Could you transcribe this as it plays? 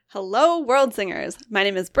Hello, World Singers. My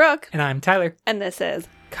name is Brooke. And I'm Tyler. And this is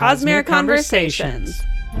Cosmere Cosmere Conversations.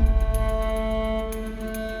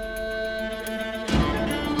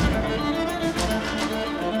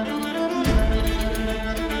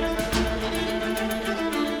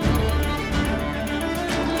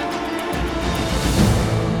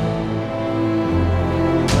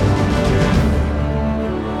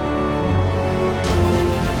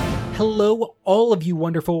 Hello, all of you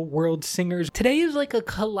wonderful world singers. Today is like a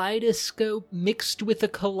kaleidoscope mixed with a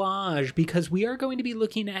collage because we are going to be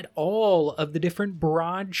looking at all of the different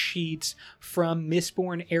broadsheets from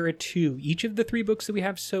Mistborn Era 2. Each of the 3 books that we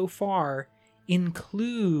have so far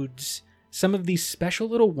includes some of these special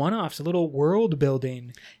little one-offs, a little world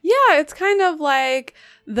building. Yeah, it's kind of like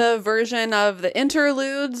the version of the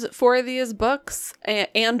interludes for these books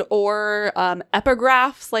and or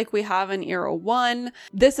epigraphs like we have in Era 1.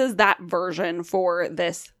 This is that version for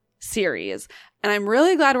this series. And I'm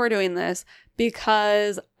really glad we're doing this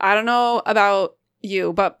because I don't know about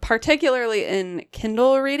you, but particularly in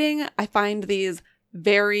Kindle reading, I find these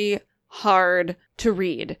very hard to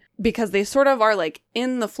read because they sort of are like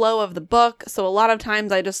in the flow of the book. So a lot of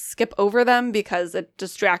times I just skip over them because it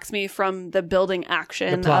distracts me from the building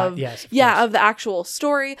action The plot, of of the actual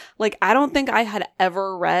story. Like I don't think I had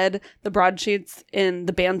ever read the broadsheets in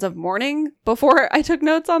the Bands of Mourning before I took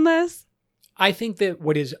notes on this. I think that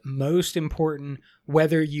what is most important,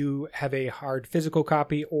 whether you have a hard physical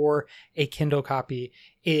copy or a Kindle copy,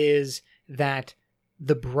 is that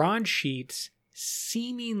the broadsheets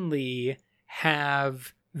seemingly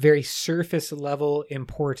have very surface level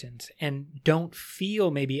importance and don't feel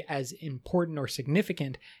maybe as important or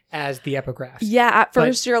significant as the epigraphs. Yeah, at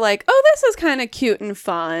first you're like, oh, this is kind of cute and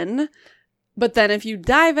fun. But then if you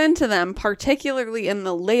dive into them, particularly in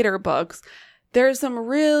the later books, there's some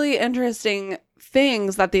really interesting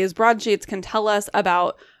things that these broadsheets can tell us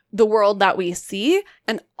about the world that we see,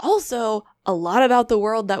 and also a lot about the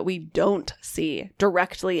world that we don't see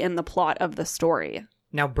directly in the plot of the story.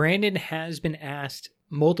 Now, Brandon has been asked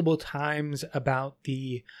multiple times about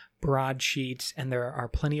the broadsheets, and there are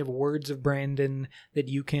plenty of words of Brandon that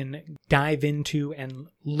you can dive into and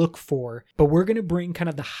look for. But we're going to bring kind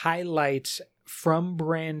of the highlights from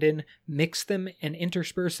Brandon, mix them and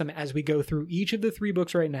intersperse them as we go through each of the 3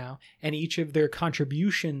 books right now and each of their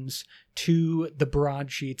contributions to the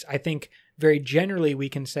broadsheets. I think very generally we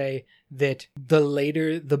can say that the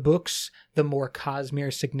later the books, the more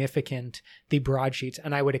Cosmere significant the broadsheets.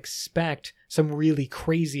 And I would expect some really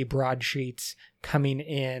crazy broadsheets coming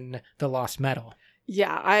in The Lost Metal.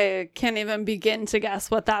 Yeah, I can't even begin to guess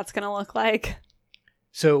what that's going to look like.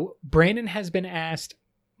 So Brandon has been asked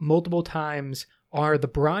multiple times, are the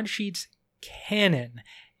broadsheets canon?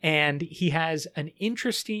 And he has an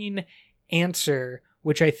interesting answer,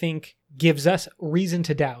 which I think gives us reason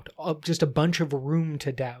to doubt, just a bunch of room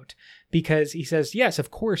to doubt, because he says, yes, of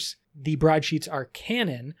course, the broadsheets are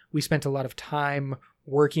canon. We spent a lot of time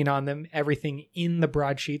working on them. Everything in the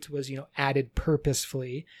broadsheets was, added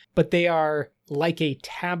purposefully, but they are like a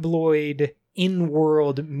tabloid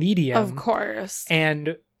in-world medium. Of course.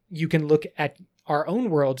 And you can look at our own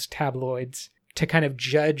world's tabloids to kind of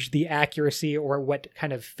judge the accuracy or what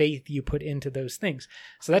kind of faith you put into those things.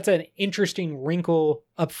 So that's an interesting wrinkle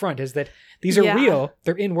up front, is that these are real,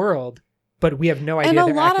 they're in world, but we have no idea their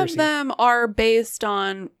accuracy. And a lot of them are based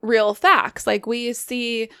on real facts. Like we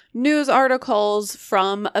see news articles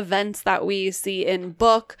from events that we see in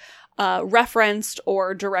book, referenced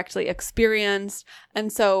or directly experienced.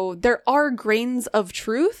 And so there are grains of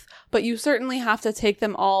truth, but you certainly have to take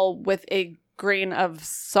them all with a grain of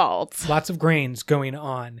salt. Lots of grains going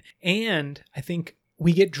on. And I think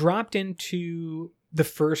we get dropped into the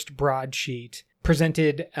first broadsheet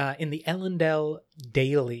presented in the Elendel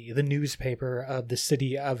Daily, the newspaper of the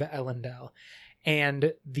city of Elendel.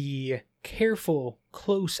 And the careful,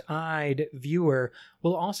 close-eyed viewer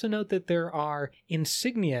will also note that there are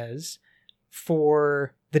insignias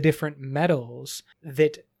for the different metals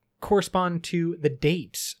that correspond to the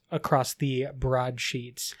dates across the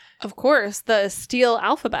broadsheets. Of course, the steel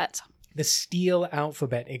alphabet. The steel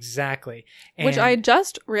alphabet, exactly. Which I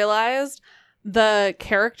just realized the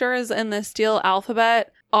characters in the steel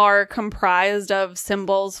alphabet are comprised of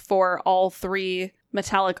symbols for all 3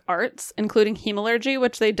 metallic arts, including hemalurgy,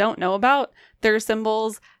 which they don't know about. Their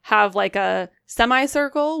symbols have like a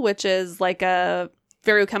semicircle, which is like a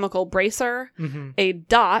ferrochemical bracer, a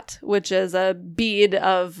dot, which is a bead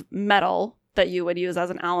of metal that you would use as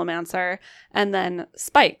an allomancer, and then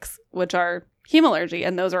spikes, which are hemalurgy.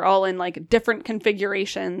 And those are all in like different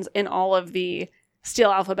configurations in all of the steel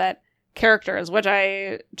alphabet characters, which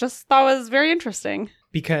I just thought was very interesting.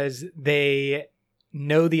 Because they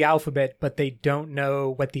know the alphabet, but they don't know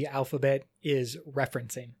what the alphabet is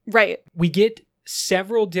referencing. Right. We get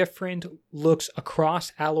several different looks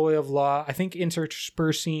across Alloy of Law, I think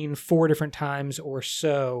interspersing 4 different times or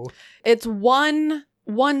so. It's one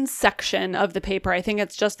section of the paper. I think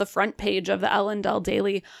it's just the front page of the Ellendale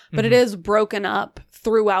Daily, but it is broken up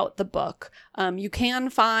throughout the book. You can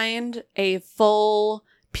find a full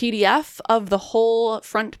PDF of the whole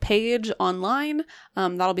front page online.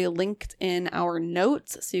 That'll be linked in our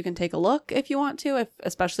notes, so you can take a look if you want to,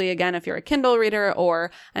 especially again, if you're a Kindle reader or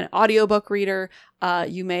an audiobook reader,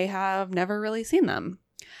 you may have never really seen them.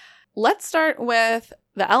 Let's start with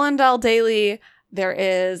the Ellendale Daily. There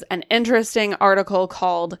is an interesting article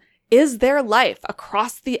called "Is There Life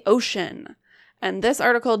Across the Ocean?" And this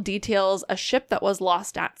article details a ship that was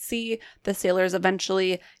lost at sea. The sailors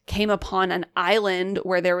eventually came upon an island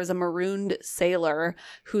where there was a marooned sailor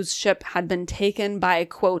whose ship had been taken by,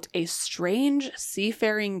 quote, "a strange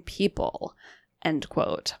seafaring people," end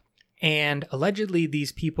quote. And allegedly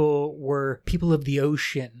these people were people of the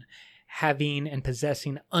ocean, having and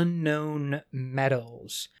possessing unknown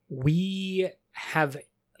metals. We have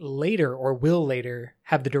later, or will later,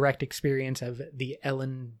 have the direct experience of the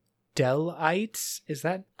Ellendalites. Is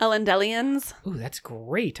that? Ellendalians. Ooh, that's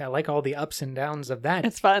great. I like all the ups and downs of that.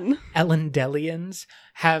 It's fun. Ellendalians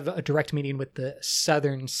have a direct meeting with the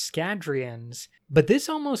Southern Scadrians, but this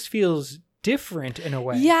almost feels different in a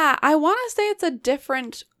way. Yeah, I want to say it's a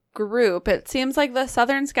different group. It seems like the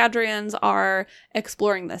Southern Scadrians are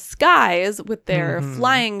exploring the skies with their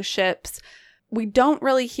flying ships. We don't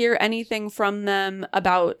really hear anything from them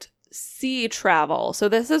about sea travel. So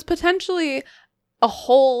this is potentially a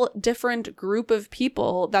whole different group of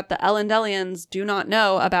people that the Ellendalians do not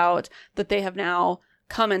know about, that they have now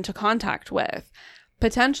come into contact with.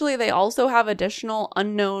 Potentially, they also have additional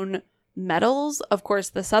unknown metals. Of course,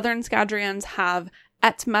 the Southern Scadrians have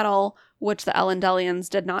Et metal, which the Ellendalians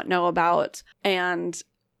did not know about. And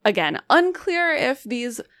again, unclear if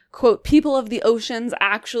these, quote, people of the oceans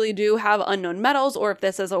actually do have unknown metals, or if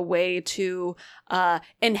this is a way to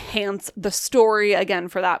enhance the story, again,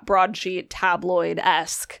 for that broadsheet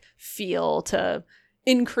tabloid-esque feel, to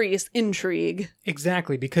increase intrigue.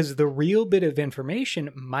 Exactly, because the real bit of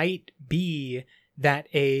information might be that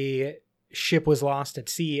a ship was lost at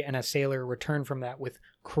sea and a sailor returned from that with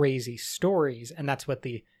crazy stories, and that's what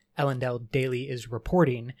the Ellendale Daily is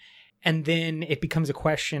reporting. And then it becomes a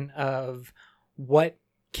question of what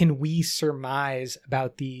can we surmise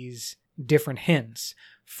about these different hints.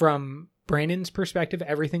 From Brandon's perspective,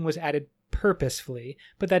 everything was added purposefully,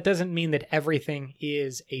 but that doesn't mean that everything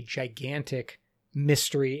is a gigantic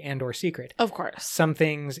mystery and or secret. Of course. Some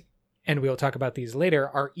things, and we'll talk about these later,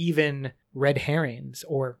 are even red herrings,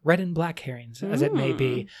 or red and black herrings, as it may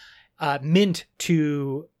be, meant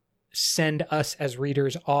to send us as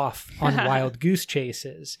readers off on wild goose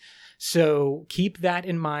chases. So keep that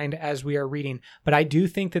in mind as we are reading. But I do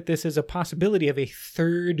think that this is a possibility of a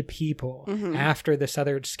third people after the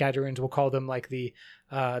Southern Scadrians. We'll call them like the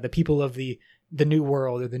people of the New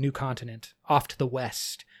World or the New Continent off to the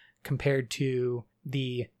west, compared to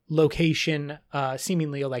the location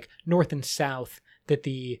seemingly like north and south that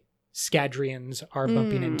the Scadrians are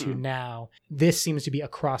bumping into now. This seems to be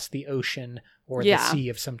across the ocean or the sea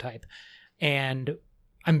of some type. And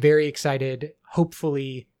I'm very excited.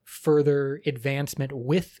 Hopefully further advancement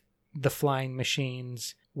with the flying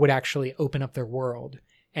machines would actually open up their world.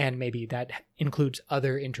 And maybe that includes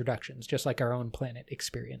other introductions, just like our own planet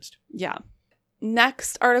experienced. Yeah.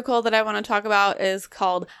 Next article that I want to talk about is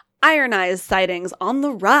called Iron Eyes Sightings on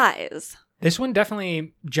the Rise. This one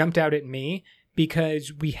definitely jumped out at me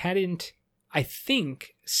because we hadn't, I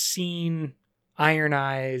think, seen Iron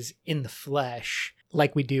Eyes in the flesh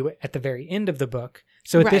like we do at the very end of the book.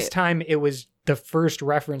 So at this time, it was the first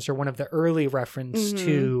reference, or one of the early reference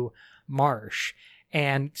to Marsh.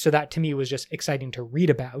 And so that to me was just exciting to read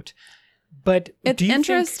about. But it's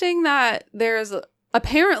interesting that there's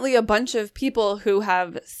apparently a bunch of people who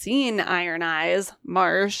have seen Iron Eyes,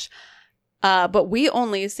 Marsh, but we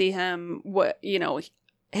only see him,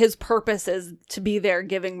 his purpose is to be there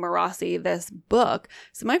giving Marasi this book.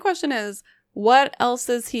 So my question is, what else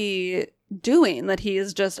is he doing that he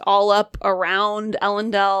is just all up around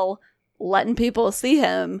Ellendale letting people see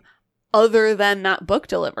him other than that book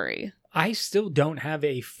delivery? I still don't have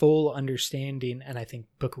a full understanding, and I think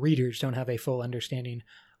book readers don't have a full understanding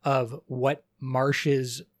of what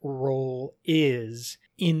Marsh's role is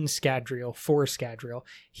in Scadrial for Scadrial.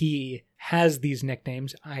 He has these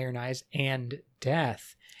nicknames, Iron Eyes and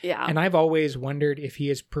Death. Yeah. And I've always wondered if he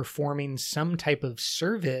is performing some type of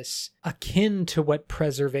service akin to what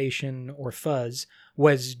Preservation or Fuzz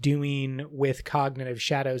was doing with cognitive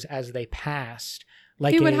shadows as they passed.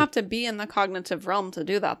 Like he would have to be in the cognitive realm to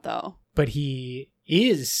do that, though. But he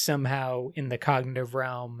is somehow in the cognitive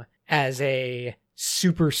realm as a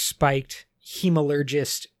super spiked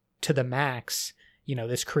hemalurgist to the max, you know,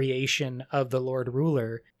 this creation of the Lord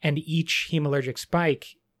Ruler. And each hemalurgic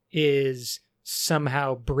spike is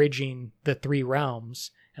somehow bridging the three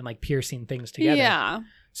realms and like piercing things together. Yeah.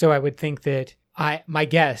 So I would think that my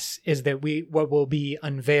guess is that what will be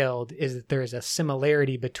unveiled is that there is a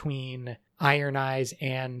similarity between Iron Eyes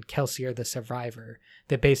and Kelsier the Survivor.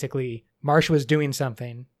 That basically Marsh was doing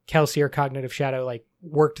something, Kelsier Cognitive Shadow like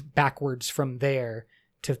worked backwards from there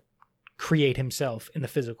to create himself in the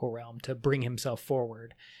physical realm, to bring himself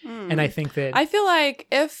forward. And I think that I feel like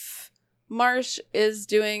if Marsh is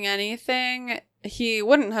doing anything, he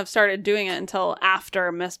wouldn't have started doing it until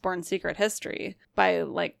after Mistborn Secret History by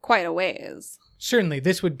like quite a ways. Certainly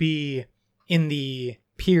this would be in the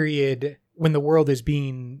period when the world is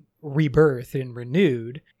being rebirthed and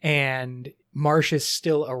renewed, and Marsh is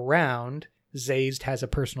still around. Zazed has a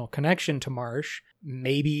personal connection to Marsh.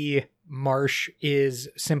 Maybe Marsh is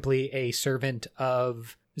simply a servant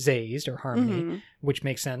of Zazed or Harmony, which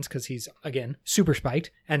makes sense because he's, again, super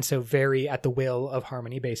spiked, and so very at the will of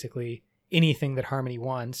Harmony. Basically, anything that Harmony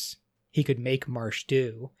wants, he could make Marsh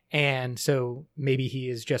do. And so maybe he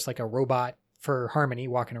is just like a robot for Harmony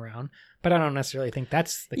walking around, but I don't necessarily think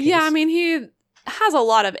that's the case. Yeah, I mean, he has a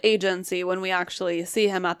lot of agency when we actually see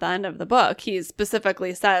him at the end of the book. He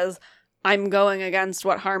specifically says, I'm going against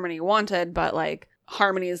what Harmony wanted, but like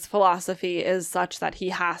Harmony's philosophy is such that he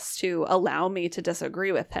has to allow me to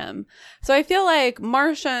disagree with him. So I feel like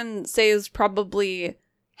Marsh and Zazed probably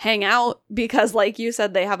hang out because, like you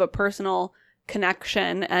said, they have a personal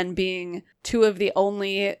connection, and being two of the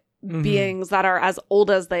only beings that are as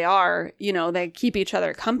old as they are, you know, they keep each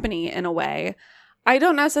other company in a way. I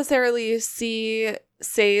don't necessarily see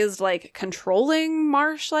Zazed like controlling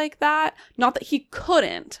Marsh like that. Not that he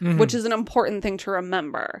couldn't, which is an important thing to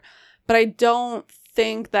remember. But I don't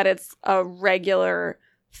think that it's a regular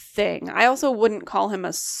thing. I also wouldn't call him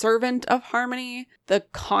a servant of Harmony. The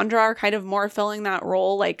Kandra are kind of more filling that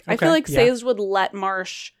role. Like, I feel like Zazed would let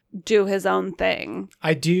Marsh do his own thing.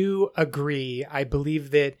 I do agree. I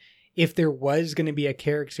believe that if there was going to be a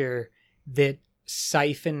character that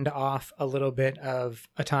siphoned off a little bit of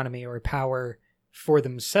autonomy or power for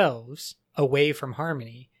themselves away from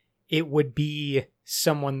Harmony, it would be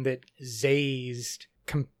someone that Zazed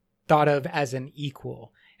thought of as an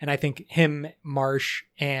equal. And I think him, Marsh,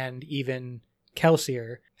 and even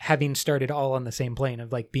Kelsier, having started all on the same plane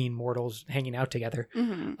of like being mortals hanging out together,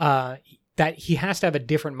 that he has to have a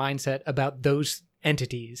different mindset about those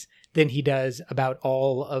entities than he does about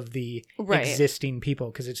all of the existing people,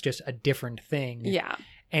 because it's just a different thing. Yeah.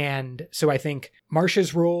 And so I think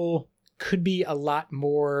Marsh's role could be a lot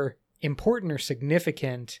more important or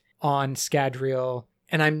significant on Scadrial.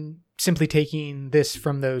 And I'm simply taking this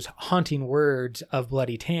from those haunting words of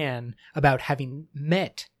Bloody Tan about having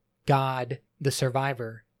met God, the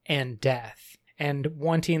Survivor, and Death, and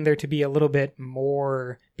wanting there to be a little bit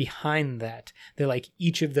more behind that. That like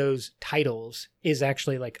each of those titles is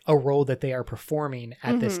actually like a role that they are performing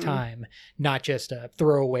at this time, not just a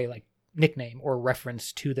throwaway like nickname or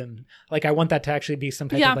reference to them. Like I want that to actually be some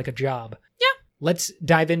type of like a job. Yeah. Let's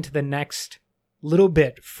dive into the next little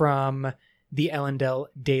bit from the Elendel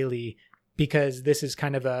Daily, because this is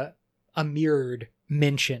kind of a mirrored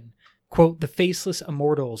mention. Quote, "The faceless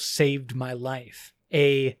immortals saved my life."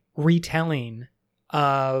 A retelling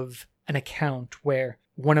of an account where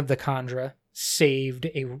one of the Kandra saved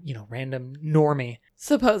a, you know, random normie.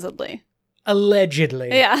 Supposedly. Allegedly.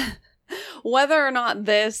 Yeah. Whether or not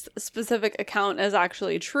this specific account is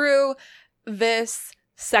actually true, this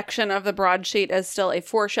section of the broadsheet is still a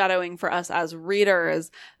foreshadowing for us as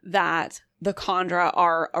readers that the Kandra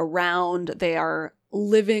are around. They are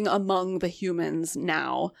living among the humans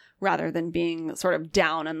now, rather than being sort of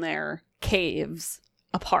down in their caves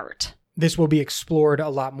apart. This will be explored a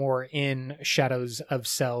lot more in Shadows of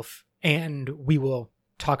Self, and we will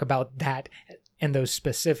talk about that and those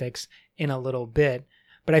specifics in a little bit.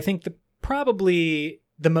 But I think probably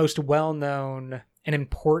the most well-known and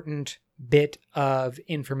important bit of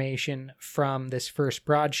information from this first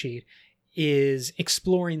broadsheet is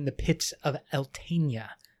exploring the pits of Eltania,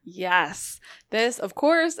 Yes. This, of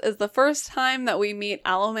course, is the first time that we meet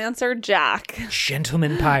Allomancer Jack.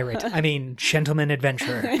 Gentleman pirate. I mean, gentleman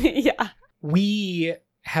adventurer. Yeah. We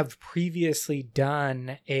have previously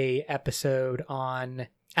done a episode on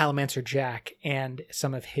Allomancer Jack and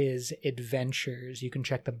some of his adventures. You can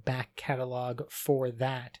check the back catalog for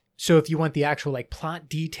that. So if you want the actual plot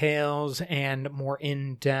details and more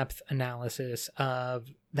in-depth analysis of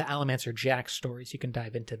the Allomancer Jack stories, you can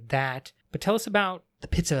dive into that. But tell us about the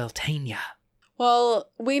Pits of Eltania.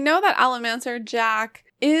 Well, we know that Allomancer Jack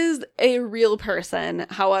is a real person.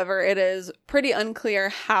 However, it is pretty unclear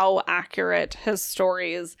how accurate his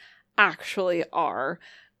stories actually are.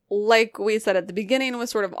 Like we said at the beginning with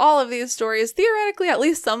sort of all of these stories, theoretically, at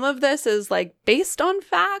least some of this is based on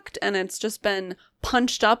fact, and it's just been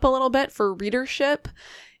punched up a little bit for readership.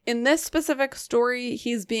 In this specific story,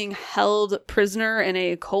 he's being held prisoner in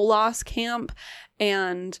a Koloss camp,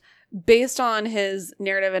 and based on his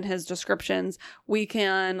narrative and his descriptions, we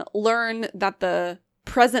can learn that the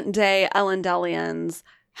present-day Elendelians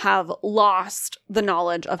have lost the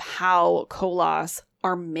knowledge of how Koloss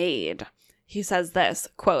are made. He says this,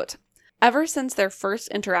 quote, "Ever since their first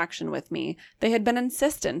interaction with me, they had been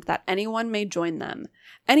insistent that anyone may join them.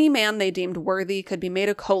 Any man they deemed worthy could be made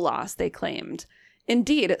a Koloss, they claimed.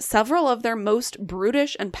 Indeed, several of their most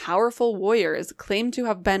brutish and powerful warriors claimed to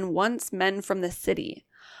have been once men from the city.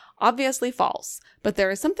 Obviously false, but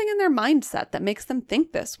there is something in their mindset that makes them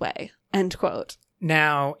think this way." End quote.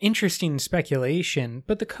 Now, interesting speculation,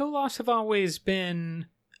 but the Koloss have always been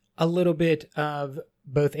a little bit of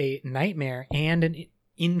both a nightmare and an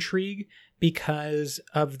intrigue because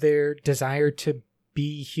of their desire to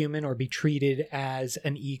be human or be treated as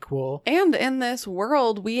an equal. And in this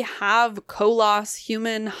world, we have Koloss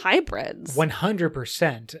human hybrids.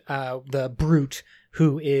 100%. The brute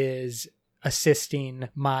who is assisting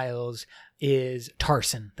Miles is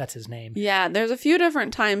Tarson. That's his name. Yeah, there's a few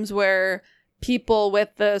different times where people with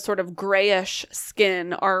the sort of grayish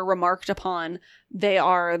skin are remarked upon. They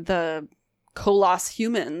are the Koloss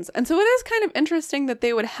humans. And so it is kind of interesting that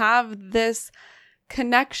they would have this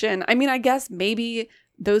connection. I mean, I guess maybe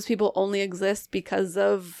those people only exist because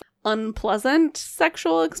of unpleasant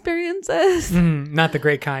sexual experiences. Not the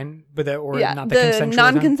great kind, but not the consensual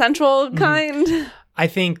non-consensual kind. I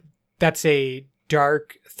think that's a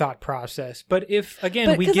dark thought process. But if,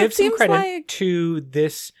 again, we give some credit to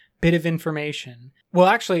this bit of information. Well,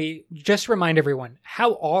 actually, just remind everyone,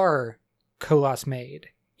 how are Koloss made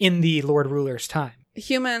in the Lord Ruler's time?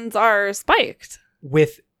 Humans are spiked.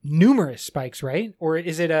 With numerous spikes, right? Or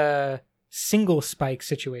is it a single spike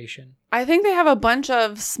situation? I think they have a bunch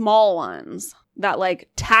of small ones that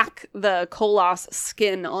tack the Koloss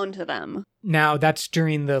skin onto them. Now, that's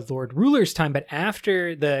during the Lord Ruler's time, but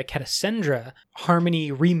after the Catacendra,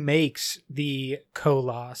 Harmony remakes the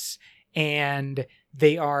Koloss, and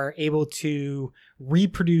they are able to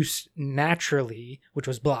reproduce naturally, which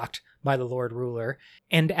was blocked by the Lord Ruler.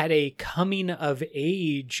 And at a coming of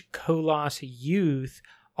age, Koloss youth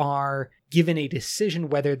are given a decision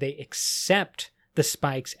whether they accept the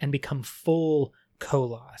spikes and become full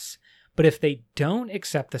Koloss. But if they don't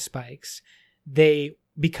accept the spikes, they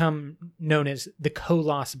become known as the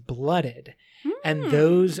Koloss blooded. And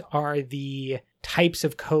those are the types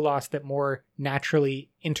of Koloss that more naturally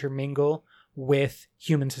intermingle with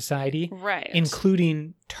human society, right?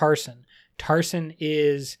 Including Tarson. Tarson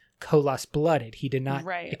is Koloss blooded. He did not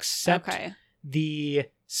accept the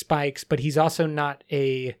spikes, but he's also not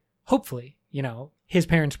hopefully, his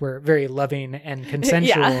parents were very loving and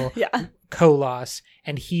consensual Koloss,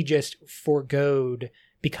 and he just forgoed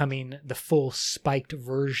becoming the full spiked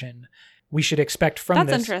version. We should expect from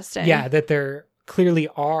That's interesting. Yeah, that there clearly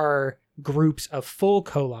are groups of full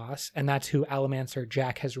Koloss, and that's who Allomancer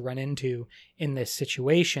Jack has run into in this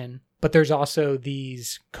situation. But there's also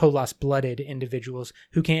these Koloss-blooded individuals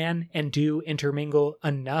who can and do intermingle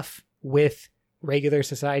enough with regular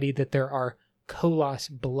society that there are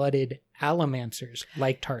Koloss-blooded Allomancers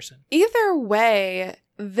like Tarson. Either way,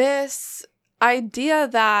 this idea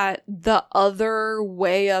that the other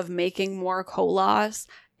way of making more Koloss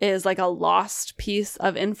is a lost piece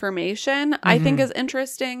of information, I think is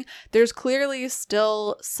interesting. There's clearly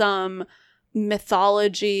still some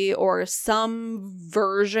mythology or some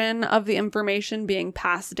version of the information being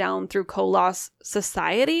passed down through Koloss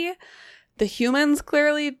society. The humans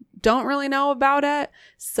clearly don't really know about it.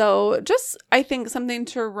 So just, I think, something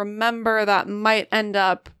to remember that might end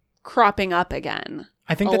up cropping up again.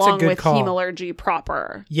 I think that's a good call. Along with hemalurgy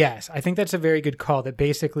proper. Yes, I think that's a very good call, that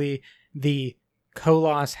basically the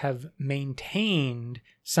Koloss have maintained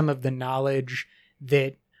some of the knowledge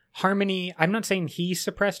that Harmony, I'm not saying he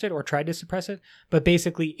suppressed it or tried to suppress it, but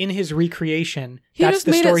basically in his recreation, He that's just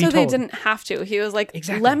the made story it so he they told. didn't have to. He was like,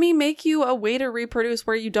 Exactly. let me make you a way to reproduce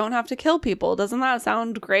where you don't have to kill people. Doesn't that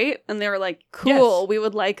sound great? And they were like, cool, Yes. we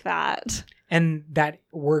would like that. And that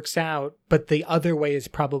works out, but the other way is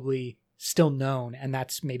probably still known, and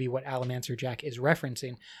that's maybe what Allomancer Jack is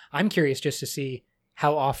referencing. I'm curious just to see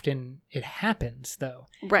how often it happens, though.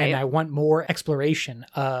 Right. And I want more exploration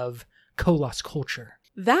of Koloss culture.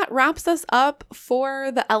 That wraps us up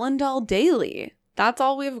for the Elendel Daily. That's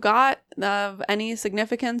all we've got of any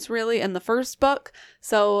significance really in the first book.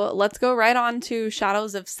 So let's go right on to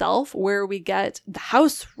Shadows of Self, where we get the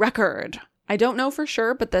house record. I don't know for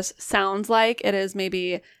sure, but this sounds like it is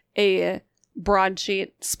maybe a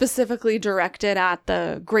broadsheet specifically directed at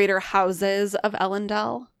the greater houses of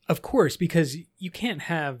Elendel. Of course, because you can't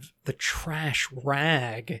have the trash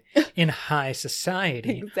rag in high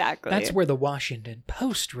society. Exactly. That's where the Washington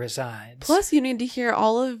Post resides. Plus, you need to hear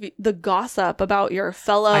all of the gossip about your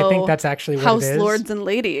fellow I think that's actually what house it is. lords and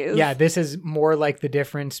ladies. Yeah, this is more like the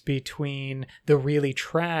difference between the really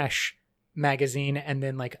trash magazine and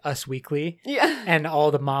then like Us Weekly. Yeah. And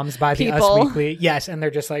all the moms buy the People. Us Weekly. Yes, and they're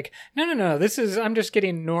just like, no, I'm just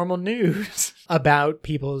getting normal news about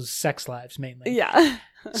people's sex lives mainly. Yeah.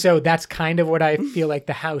 So that's kind of what I feel like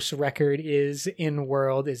the house record is in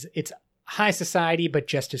world. Is it's high society, but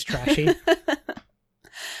just as trashy.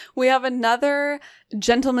 We have another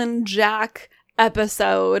Gentleman Jack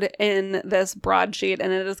episode in this broadsheet,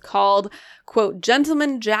 and it is called, quote,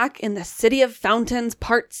 Gentleman Jack in the City of Fountains,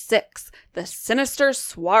 Part 6, The Sinister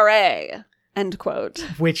Soiree, end quote.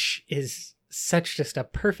 Which is such just a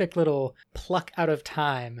perfect little pluck out of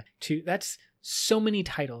time to that's so many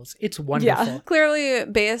titles. It's wonderful. Yeah, clearly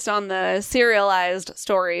based on the serialized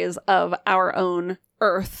stories of our own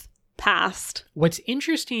Earth past. What's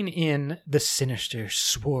interesting in The Sinister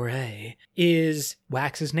Soiree is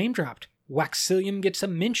Wax is name dropped. Waxillium gets a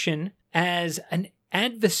mention as an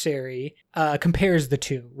adversary, compares the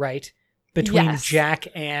two, right? Between Yes. Jack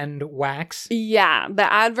and Wax. Yeah, the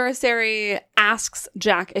adversary asks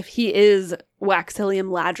Jack if he is Waxillium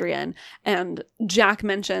Ladrian, and Jack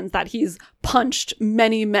mentions that he's punched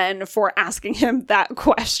many men for asking him that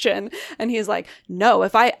question. And he's like, no,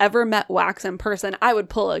 if I ever met Wax in person, I would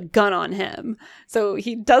pull a gun on him. So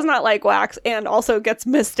he does not like Wax and also gets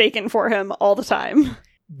mistaken for him all the time.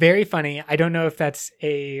 Very funny. I don't know if that's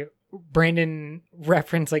a Brandon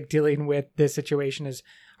reference, like dealing with this situation is,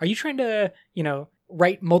 are you trying to,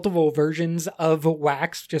 write multiple versions of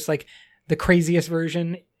Wax, just like the craziest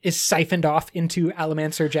version is siphoned off into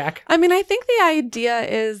Allomancer Jack? I mean, I think the idea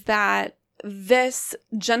is that this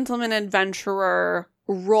gentleman adventurer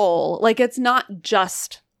role, like, it's not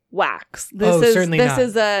just Wax. Certainly this not.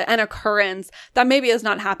 is an occurrence that maybe is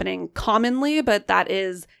not happening commonly, but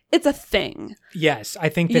it's a thing. Yes, I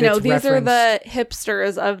think that These are referenced. the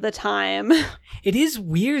hipsters of the time. It is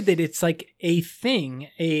weird that it's like a thing,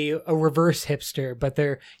 a reverse hipster, but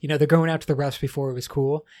they're going out to the roughs before it was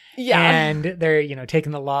cool. Yeah. And they're,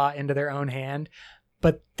 taking the law into their own hand.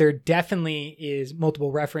 But there definitely is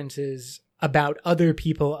multiple references about other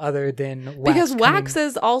people other than Wax. Because Wax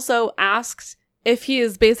is also asked if he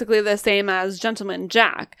is basically the same as Gentleman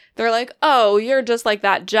Jack. They're like, oh, you're just like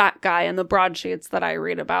that Jack guy in the broadsheets that I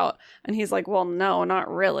read about. And he's like, well, no, not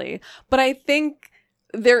really. But I think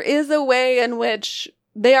there is a way in which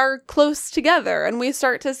they are close together. And we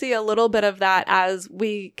start to see a little bit of that as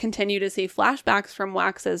we continue to see flashbacks from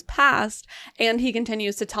Wax's past. And he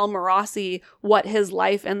continues to tell Marasi what his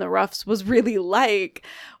life in the roughs was really like,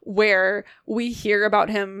 where we hear about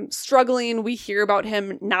him struggling. We hear about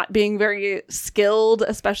him not being very skilled,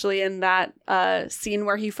 especially in that scene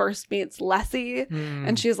where he first meets Lessie.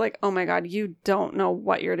 And she's like, oh my God, you don't know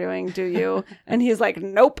what you're doing, do you? And he's like,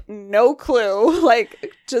 nope, no clue.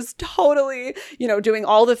 Like, just totally, doing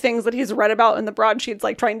all the things that he's read about in the broadsheets,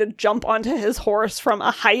 like trying to jump onto his horse from a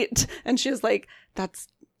height. And she's like, that's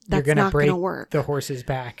You're gonna not break going to work. the horse's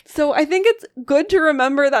back. So I think it's good to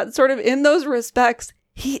remember that sort of in those respects,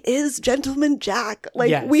 he is Gentleman Jack. Like,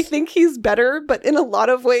 Yes. we think he's better, but in a lot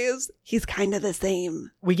of ways, he's kind of the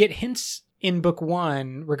same. We get hints in book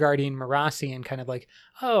 1 regarding Marasi and kind of like,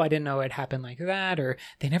 oh, I didn't know it happened like that, or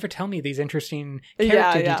they never tell me these interesting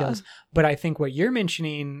character Yeah. details. But I think what you're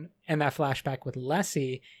mentioning and that flashback with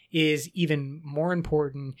Lessie is even more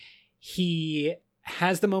important. He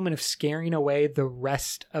has the moment of scaring away the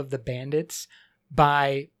rest of the bandits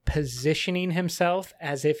by positioning himself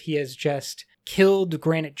as if he has just killed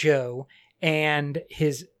Granite Joe, and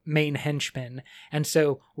his main henchmen. And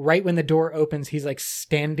so right when the door opens, he's like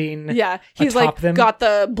standing he's atop like them. Got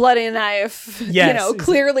the bloody knife, Yes.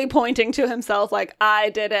 clearly pointing to himself like, I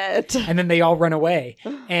did it. And then they all run away.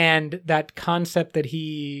 And that concept that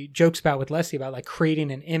he jokes about with Leslie about like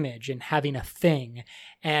creating an image and having a thing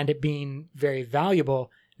and it being very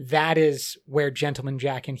valuable, that is where Gentleman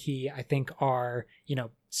Jack and he, I think, are,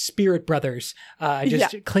 spirit brothers,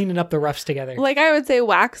 cleaning up the roughs together. Like, I would say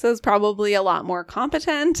Wax is probably a lot more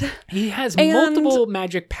competent. He has multiple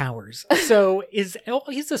magic powers. So he's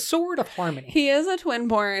a sword of harmony. He is a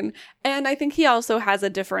twin-born, and I think he also has a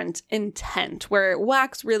different intent, where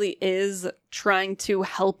Wax really is trying to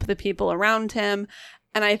help the people around him.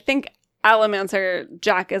 And I think Allomancer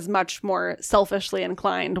Jack is much more selfishly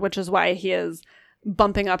inclined, which is why he is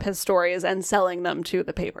bumping up his stories and selling them to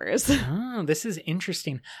the papers. Oh, this is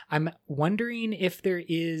interesting. I'm wondering if there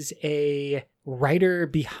is a writer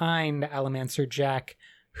behind Allomancer Jack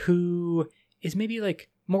who is maybe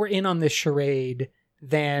like more in on this charade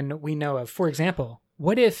than we know of. For example,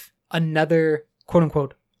 what if another quote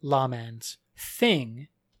unquote lawman's thing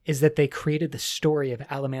is that they created the story of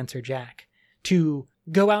Allomancer Jack to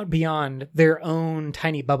go out beyond their own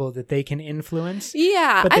tiny bubble that they can influence.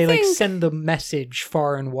 Yeah. But they send the message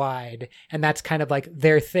far and wide. And that's kind of like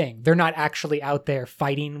their thing. They're not actually out there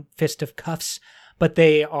fighting fist of cuffs, but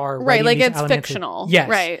they are. Right. Like it's fictional. Yes.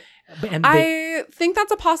 Right. And I think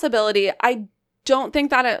that's a possibility. I don't think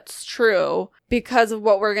that it's true because of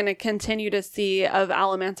what we're going to continue to see of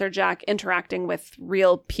Allomancer Jack interacting with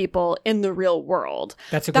real people in the real world.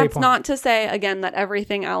 That's a great point. That's not to say, again, that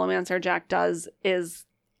everything Allomancer Jack does is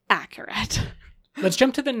accurate. Let's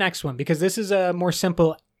jump to the next one because this is a more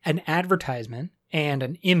simple, an advertisement and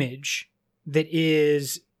an image that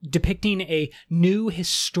is depicting a new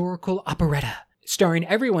historical operetta starring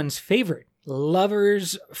everyone's favorite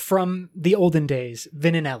lovers from the olden days,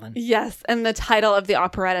 Vin and Ellen. Yes, and the title of the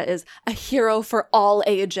operetta is A Hero for All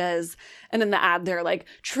Ages. And in the ad, they're like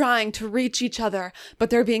trying to reach each other, but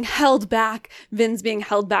they're being held back. Vin's being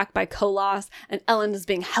held back by Kolos, and Ellen is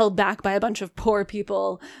being held back by a bunch of poor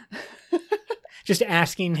people. Just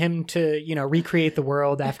asking him to, recreate the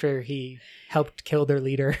world after he helped kill their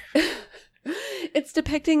leader. It's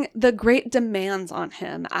depicting the great demands on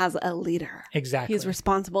him as a leader. Exactly. He's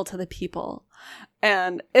responsible to the people.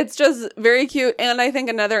 And it's just very cute. And I think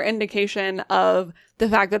another indication of the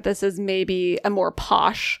fact that this is maybe a more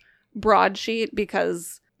posh broadsheet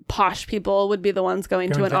because posh people would be the ones going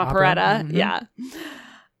to an operetta. Mm-hmm. Yeah.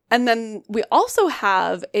 And then we also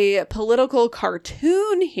have a political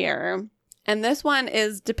cartoon here. And this one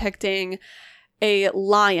is depicting a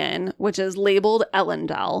lion, which is labeled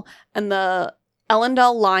Ellendel. And the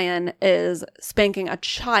Ellendel lion is spanking a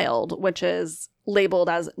child, which is labeled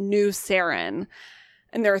as New Saren.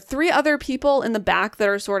 And there are 3 other people in the back that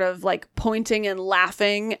are sort of like pointing and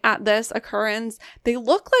laughing at this occurrence. They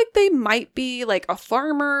look like they might be like a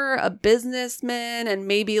farmer, a businessman, and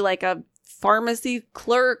maybe like a pharmacy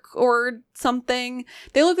clerk or something.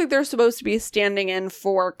 They look like they're supposed to be standing in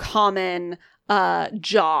for common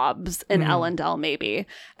jobs in Ellendel, maybe.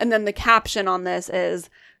 And then the caption on this is,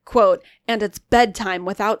 quote, "And it's bedtime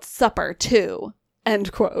without supper, too,"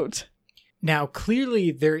 end quote. Now, clearly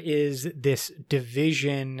there is this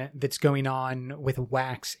division that's going on with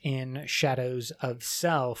Wax in Shadows of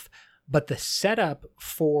Self, but the setup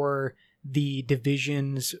for the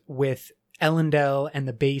divisions with Ellendel and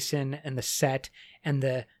the Basin and the Set and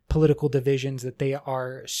the political divisions that they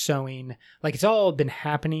are sowing, like it's all been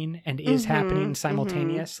happening and is happening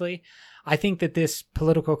simultaneously. I think that this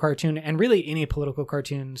political cartoon, and really any political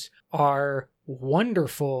cartoons, are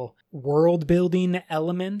wonderful world building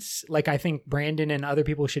elements. Like I think Brandon and other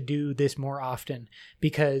people should do this more often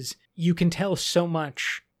because you can tell so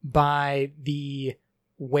much by the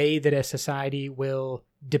way that a society will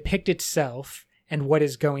depict itself and what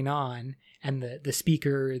is going on, and the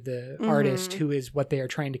speaker, the artist, who is what they are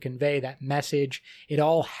trying to convey, that message. It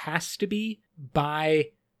all has to be by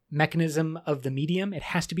mechanism of the medium. It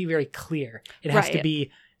has to be very clear. It has to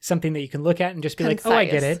be something that you can look at and just be concise. like, oh, I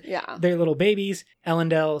get it. Yeah. They're little babies,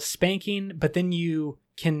 Ellendel spanking, but then you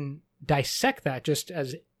can dissect that just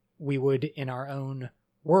as we would in our own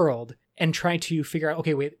world and try to figure out,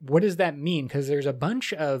 okay, wait, what does that mean? Because there's a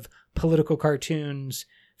bunch of political cartoons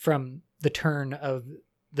from the turn of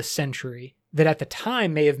the century that at the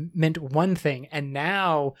time may have meant one thing, and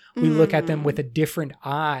now we look at them with a different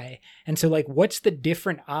eye. And so, like, what's the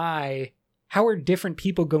different eye? How are different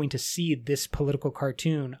people going to see this political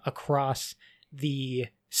cartoon across the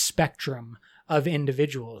spectrum of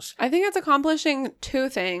individuals? I think it's accomplishing 2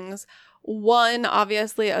 things. One,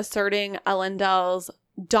 obviously asserting Ellendel's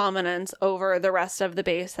dominance over the rest of the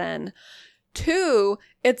basin. 2,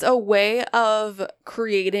 it's a way of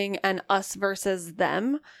creating an us versus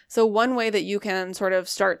them. So one way that you can sort of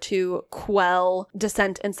start to quell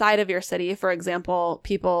dissent inside of your city, for example,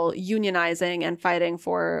 people unionizing and fighting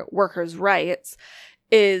for workers' rights,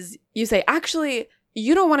 is you say, actually,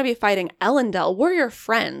 you don't want to be fighting Elendel. We're your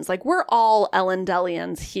friends. Like, we're all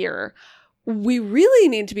Elendelians here. We really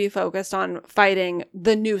need to be focused on fighting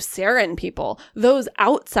the New Seren people. Those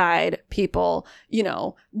outside people, you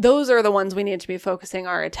know, those are the ones we need to be focusing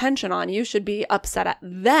our attention on. You should be upset at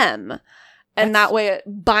them. And that way it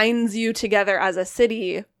binds you together as a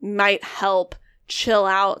city, might help chill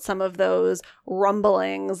out some of those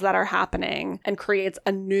rumblings that are happening and creates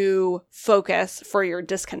a new focus for your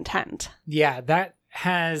discontent. Yeah, that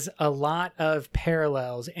has a lot of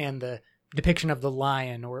parallels, and the depiction of the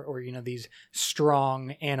lion or you know, these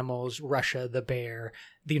strong animals, Russia, the bear,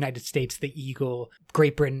 the United States, the eagle,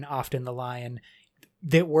 Great Britain, often the lion,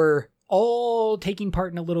 that were all taking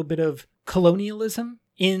part in a little bit of colonialism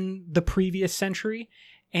in the previous century.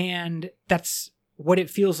 And that's what it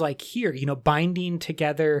feels like here, you know, binding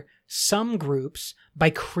together some groups by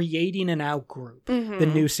creating an outgroup, the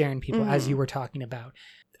New Seren people, as you were talking about.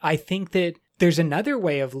 I think that there's another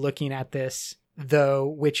way of looking at this, though,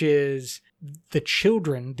 which is the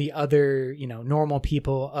children, the other, you know, normal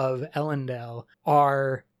people of Elendel,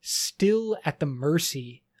 are still at the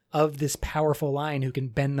mercy of this powerful lion who can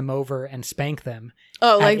bend them over and spank them.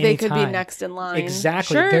 Oh, like they could be next in line.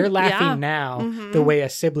 Exactly. Sure, they're laughing now the way a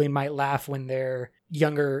sibling might laugh when their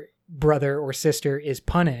younger brother or sister is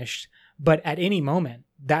punished. But at any moment,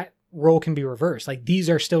 that role can be reversed. Like, these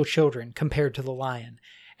are still children compared to the lion.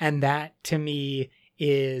 And that, to me,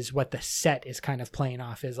 is what the set is kind of playing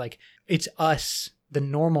off, is like, it's us, the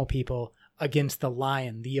normal people, against the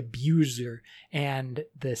lion, the abuser, and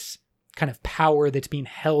this kind of power that's being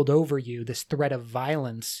held over you, this threat of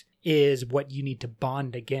violence, is what you need to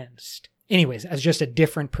bond against. Anyways, as just a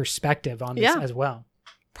different perspective on this as well.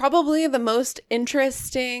 Probably the most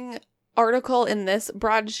interesting article in this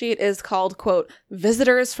broadsheet is called, quote,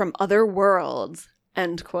 "Visitors from Other Worlds,"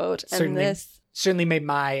 end quote. And certainly made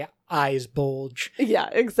my eyes bulge. Yeah,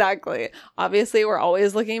 exactly. Obviously, we're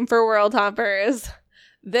always looking for world hoppers.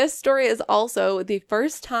 This story is also the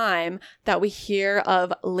first time that we hear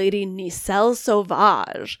of Lady Nicelle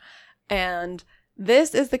Sauvage. And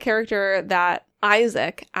this is the character that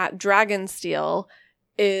Isaac at Dragonsteel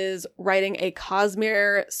is writing a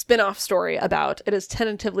Cosmere spin-off story about. It is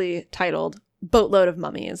tentatively titled Boatload of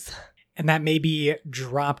Mummies. And that may be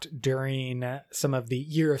dropped during some of the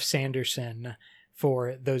Year of Sanderson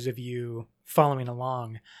for those of you following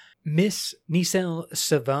along. Miss Nicelle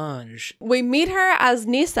Sauvage. We meet her as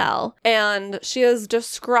Nicelle, and she is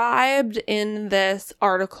described in this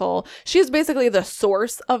article. She is basically the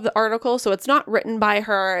source of the article, so it's not written by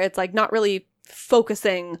her. It's like not really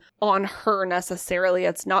focusing on her necessarily.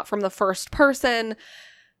 It's not from the first person.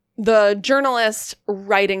 The journalist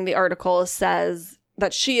writing the article says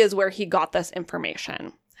that she is where he got this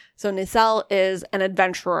information. So Nicelle is an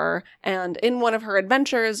adventurer, and in one of her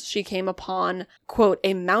adventures, she came upon, quote,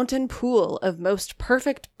 "a mountain pool of most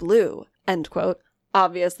perfect blue," end quote.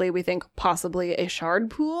 Obviously, we think possibly a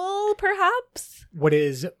shard pool, perhaps? What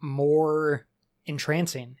is more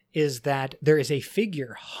entrancing is that there is a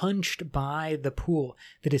figure hunched by the pool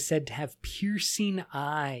that is said to have piercing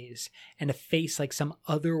eyes and a face like some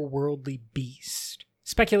otherworldly beast.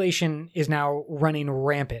 Speculation is now running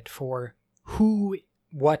rampant for who,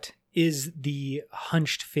 what is the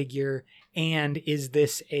hunched figure, and is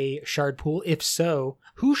this a shard pool? If so,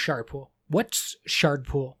 who's shard pool? What's shard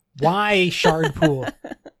pool? Why shard pool?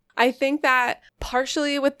 I think that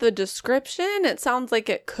partially with the description, it sounds like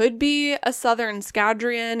it could be a Southern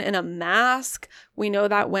Scadrian in a mask. We know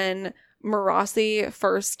that when Marasi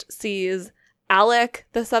first sees Alec,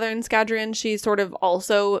 the Southern Scadrian, she sort of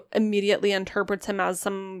also immediately interprets him as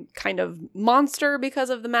some kind of monster because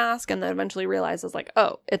of the mask, and then eventually realizes like,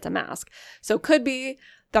 oh, it's a mask. So could be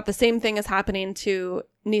that the same thing is happening to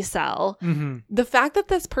Nicelle. Mm-hmm. The fact that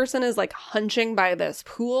this person is like hunching by this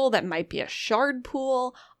pool that might be a shard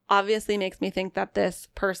pool obviously makes me think that this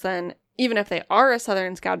person, even if they are a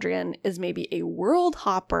Southern Scadrian, is maybe a world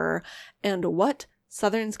hopper. And what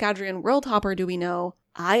Southern Scadrian world hopper do we know?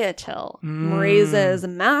 Ayatil, Mraize's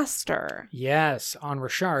master. Yes, on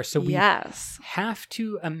Roshar. So we have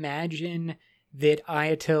to imagine that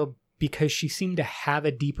Ayatil, because she seemed to have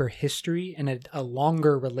a deeper history and a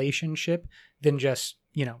longer relationship than just,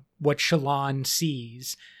 you know, what Shallan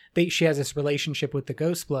sees. She has this relationship with the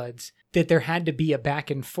Ghostbloods, that there had to be a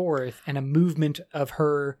back and forth and a movement of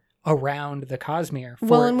her around the Cosmere.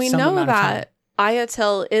 Well, and we know that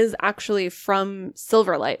Ayatil is actually from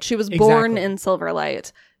Silverlight. She was born in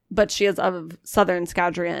Silverlight, but she is of Southern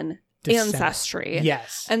Scadrian ancestry.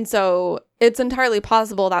 Yes. And so it's entirely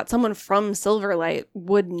possible that someone from Silverlight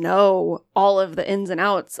would know all of the ins and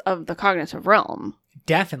outs of the cognitive realm.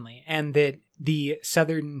 Definitely. And that the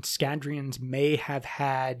Southern Scadrians may have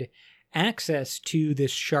had access to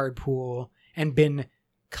this shard pool and been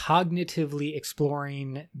cognitively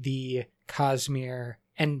exploring the Cosmere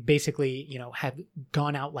and basically, have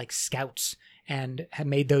gone out like scouts and have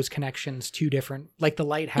made those connections to different, like the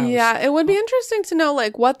lighthouse. Yeah, it would be interesting to know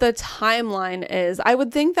like what the timeline is. I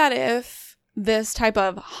would think that if this type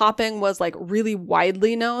of hopping was like really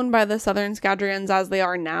widely known by the Southern Scadrians as they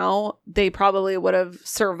are now, they probably would have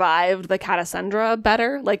survived the Catacendra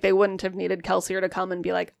better. Like they wouldn't have needed Kelsier to come and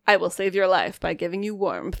be like, I will save your life by giving you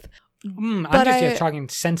warmth. I'm just talking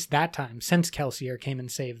since that time, since Kelsier came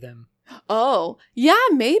and saved them. Oh, yeah,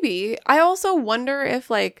 maybe. I also wonder if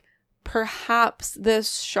like perhaps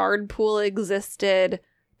this shard pool existed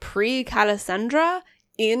pre-Catacendra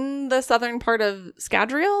in the southern part of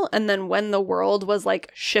Scadrial, and then when the world was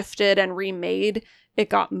like shifted and remade, it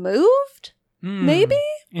got moved? Maybe?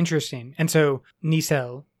 Interesting. And so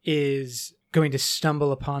Nisel is going to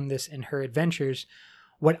stumble upon this in her adventures.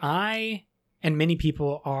 What I and many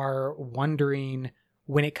people are wondering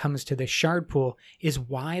when it comes to the shard pool is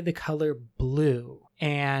why the color blue.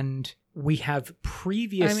 And we have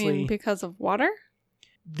previously... I mean, because of water?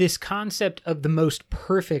 This concept of the most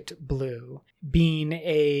perfect blue being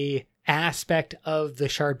a aspect of the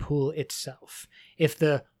shard pool itself. If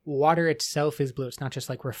the water itself is blue, it's not just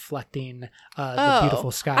like reflecting the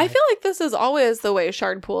beautiful sky. I feel like this is always the way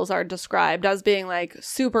shard pools are described, as being like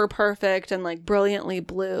super perfect and like brilliantly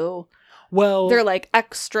blue. Well, they're like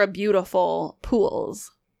extra beautiful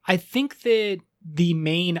pools. I think that the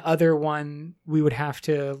main other one we would have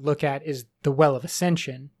to look at is the Well of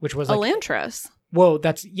Ascension, which was like Elantris. Well,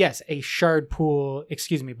 that's, yes, a shard pool,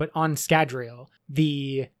 but on Scadrial,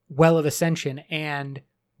 the Well of Ascension and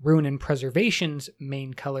Ruin and Preservation's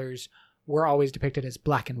main colors were always depicted as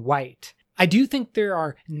black and white. I do think there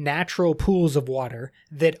are natural pools of water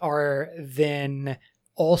that are then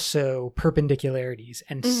also perpendicularities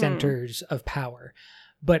and centers of power.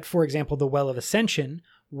 But for example, the Well of Ascension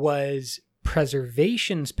was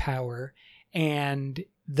Preservation's power, and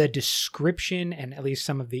the description and at least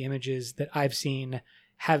some of the images that I've seen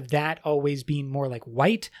have that always being more like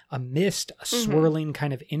white, a mist, a swirling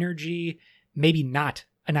kind of energy, maybe not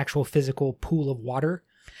an actual physical pool of water,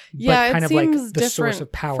 but kind of like the source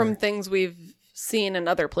of power. From things we've seen in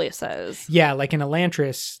other places. Yeah, like in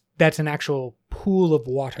Elantris, that's an actual pool of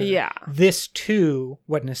water. Yeah. This too,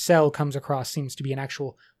 what Nisel comes across seems to be an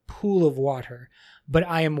actual pool of water. But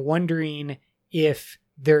I am wondering if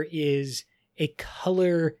there is a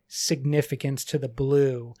color significance to the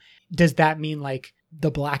blue. Does that mean like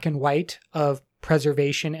the black and white of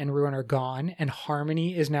Preservation and Ruin are gone and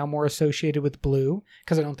Harmony is now more associated with blue?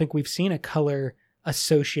 Because I don't think we've seen a color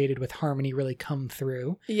associated with Harmony really come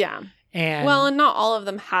through. Yeah. And not all of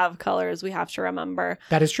them have colors, we have to remember.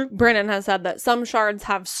 That is true. Brennan has said that some shards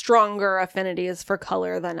have stronger affinities for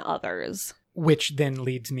color than others. Which then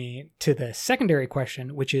leads me to the secondary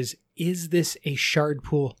question, which is this a shard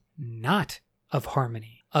pool not of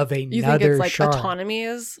Harmony, of another shard? You think it's like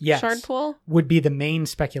Autonomy's shard pool? Would be the main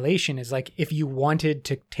speculation, is like if you wanted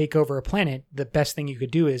to take over a planet, the best thing you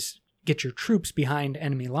could do is get your troops behind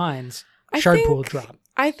enemy lines, shard pool drop.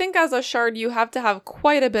 I think as a shard, you have to have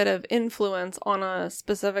quite a bit of influence on a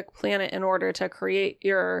specific planet in order to create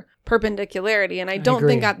your perpendicularity. And I don't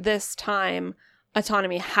think at this time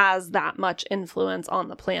Autonomy has that much influence on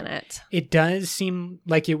the planet. It does seem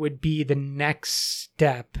like it would be the next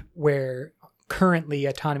step where currently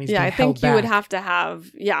Autonomy's being held back. Yeah, I think you would have to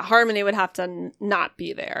have, Harmony would have to not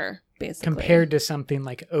be there, basically. Compared to something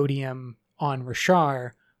like Odium on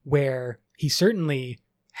Roshar, where he certainly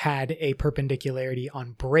had a perpendicularity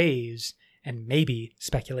on Braze, and maybe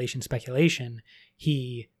speculation,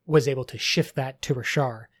 he was able to shift that to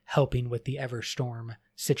Roshar, helping with the Everstorm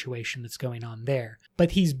situation that's going on there.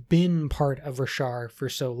 But he's been part of Roshar for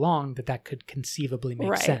so long that could conceivably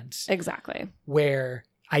make sense. Exactly. Where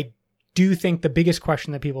I do think the biggest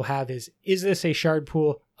question that people have is this a shard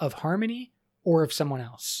pool of Harmony or of someone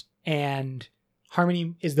else? And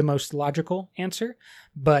Harmony is the most logical answer,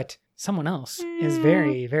 but someone else is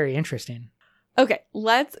very, very interesting. Okay,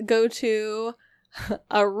 let's go to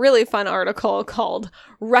a really fun article called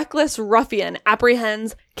Reckless Ruffian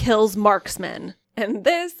Apprehends, Kills Marksman. And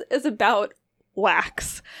this is about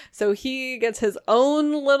Wax. So he gets his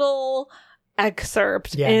own little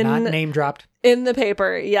excerpt not name dropped. In the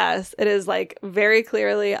paper. Yes, it is like very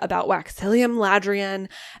clearly about Waxilium Ladrian.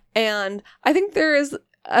 And I think there is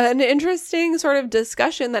an interesting sort of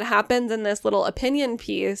discussion that happens in this little opinion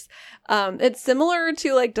piece. It's similar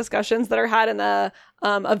to like discussions that are had in the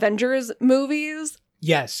Avengers movies.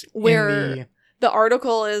 Yes. Where the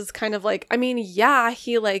article is kind of like, I mean, yeah,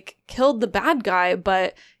 he like killed the bad guy,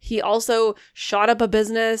 but he also shot up a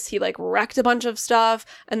business. He like wrecked a bunch of stuff,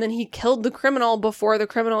 and then he killed the criminal before the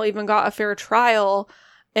criminal even got a fair trial,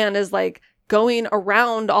 and is like going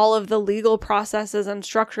around all of the legal processes and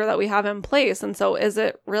structure that we have in place. And so is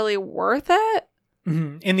it really worth it?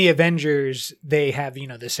 Mm-hmm. In the Avengers, they have, the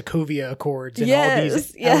Sokovia Accords and all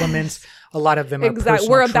these elements. A lot of them are personal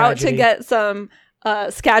We're about tragedy. to get some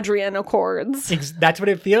Scadrian Accords. That's what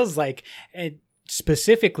it feels like. And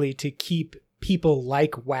specifically to keep people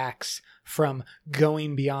like Wax from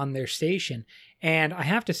going beyond their station. And I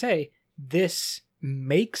have to say, this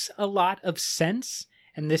makes a lot of sense.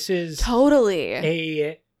 And this is totally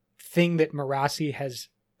a thing that Marasi has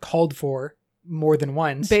called for more than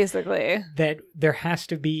once. Basically. That there has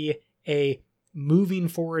to be a moving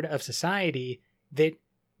forward of society that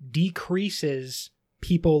decreases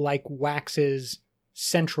people like Wax's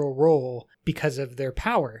central role because of their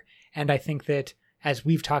power. And I think that, as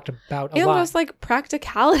we've talked about a lot, and just like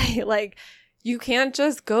practicality, like you can't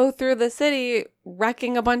just go through the city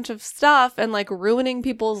wrecking a bunch of stuff and like ruining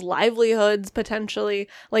people's livelihoods potentially.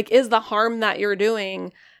 Like, is the harm that you're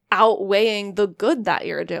doing outweighing the good that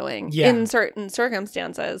you're doing in certain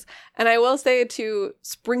circumstances? And I will say, too,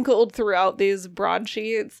 sprinkled throughout these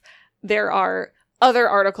broadsheets, there are other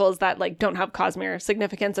articles that like don't have Cosmere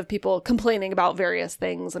significance of people complaining about various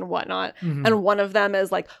things and whatnot. Mm-hmm. And one of them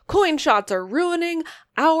is like, coin shots are ruining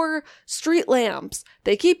our street lamps.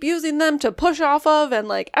 They keep using them to push off of, and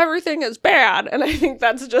like everything is bad. And I think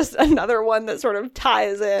that's just another one that sort of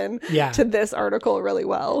ties in to this article really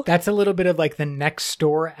well. That's a little bit of like the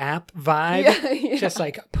Nextdoor app vibe. Just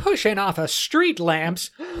like pushing off of street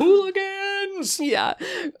lamps. Hooligans! Yeah.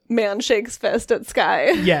 Man shakes fist at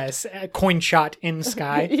Sky. Yes. Coin shot in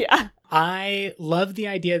Sky. Yeah. I love the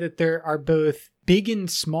idea that there are both big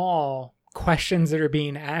and small questions that are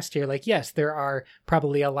being asked here. Like, yes, there are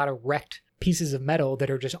probably a lot of wrecked pieces of metal that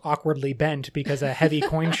are just awkwardly bent because a heavy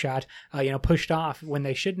coin shot, pushed off when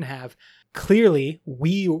they shouldn't have. Clearly,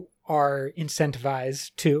 we are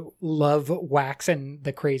incentivized to love Wax and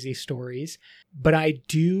the crazy stories. But I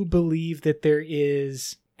do believe that there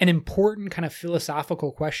is an important kind of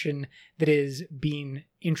philosophical question that is being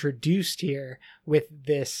introduced here with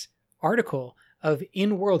this article of,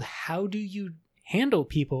 in world, how do you handle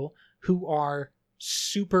people who are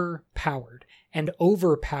super powered and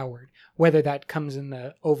overpowered, whether that comes in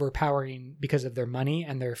the overpowering because of their money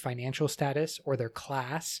and their financial status or their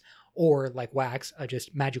class, or like Wax,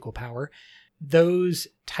 just magical power. Those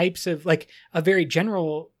types of, like, a very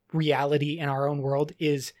general reality in our own world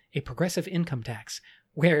is a progressive income tax,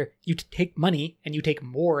 where you take money and you take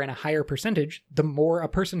more in a higher percentage, the more a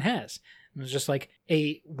person has. It's just like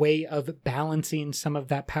a way of balancing some of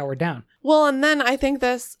that power down. Well, and then I think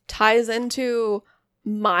this ties into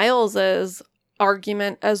Miles's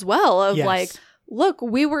argument as well of like, look,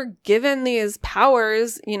 we were given these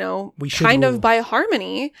powers, kind of by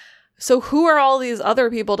harmony. So who are all these other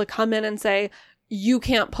people to come in and say, you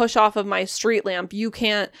can't push off of my street lamp, you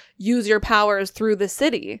can't use your powers through the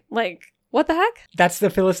city? Like, what the heck? That's the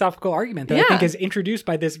philosophical argument that I think is introduced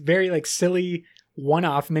by this very like silly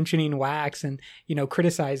one-off mentioning Wax and,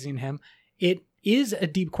 criticizing him. It is a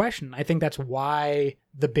deep question. I think that's why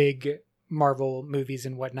the big Marvel movies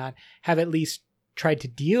and whatnot have at least tried to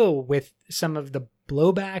deal with some of the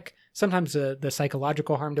blowback, sometimes the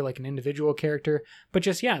psychological harm to like an individual character, but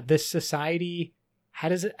just, this society, how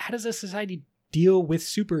does a society deal with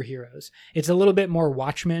superheroes? It's a little bit more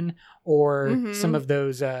Watchmen or some of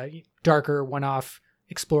those darker one-off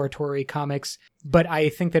exploratory comics, but I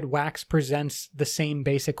think that Wax presents the same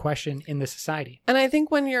basic question in the society. And I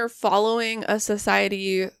think when you're following a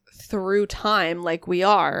society through time like we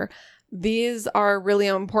are, these are really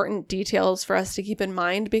important details for us to keep in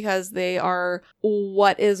mind, because they are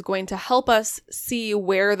what is going to help us see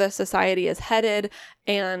where the society is headed.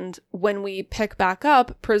 And when we pick back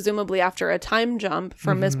up, presumably after a time jump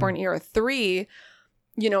from Mistborn Era 3,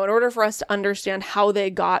 in order for us to understand how they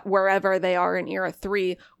got wherever they are in Era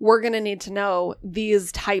 3, we're going to need to know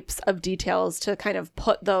these types of details to kind of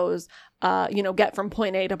put those, get from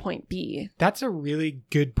point A to point B. That's a really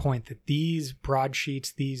good point, that these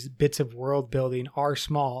broadsheets, these bits of world building are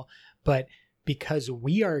small, but because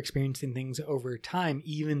we are experiencing things over time,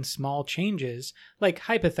 even small changes, like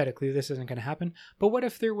hypothetically, this isn't going to happen, but what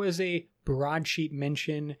if there was a broadsheet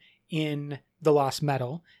mention in The Lost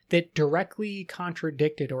Metal that directly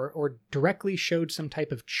contradicted or directly showed some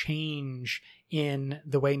type of change in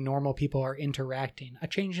the way normal people are interacting, a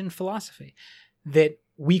change in philosophy that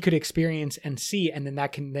we could experience and see, and then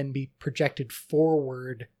that can then be projected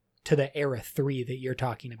forward to the era 3 that you're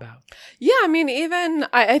talking about. Yeah, I mean, even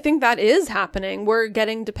I think that is happening. We're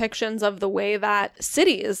getting depictions of the way that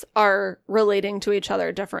cities are relating to each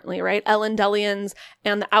other differently, right? Elendelians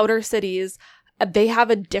and the outer cities, they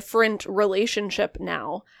have a different relationship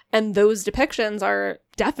now. And those depictions are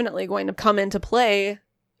definitely going to come into play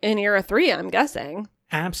in era 3, I'm guessing.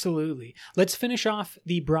 Absolutely. Let's finish off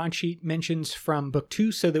the broadsheet mentions from book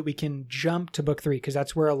 2 so that we can jump to book 3, because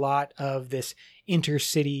that's where a lot of this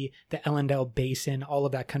intercity, the Elendel Basin, all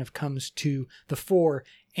of that kind of comes to the fore,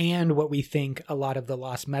 and what we think a lot of the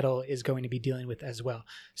Lost Metal is going to be dealing with as well.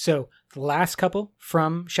 So the last couple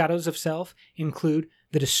from Shadows of Self include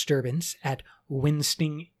the disturbance at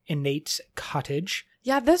Winsting Innate's cottage.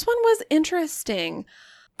 Yeah, this one was interesting.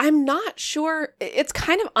 I'm not sure. It's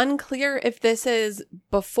kind of unclear if this is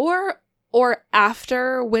before or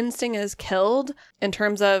after Winsting is killed in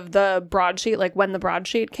terms of the broadsheet, like when the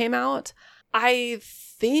broadsheet came out. I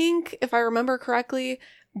think, if I remember correctly,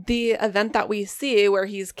 the event that we see where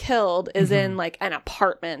he's killed is in like an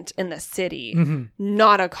apartment in the city,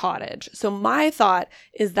 not a cottage. So my thought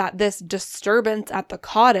is that this disturbance at the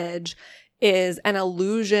cottage is an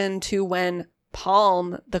allusion to when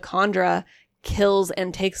Palm, the Kandra, kills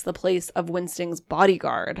and takes the place of Winsting's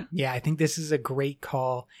bodyguard. Yeah, I think this is a great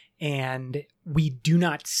call, and we do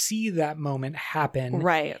not see that moment happen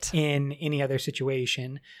in any other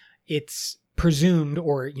situation. It's presumed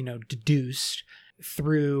or, deduced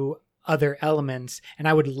through other elements, and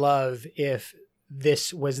I would love if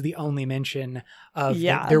this was the only mention of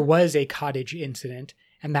there was a cottage incident,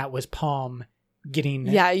 and that was Palm getting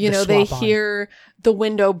they hear the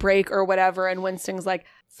window break or whatever, and Winsting's like,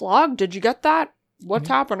 Flog, did you get that? What's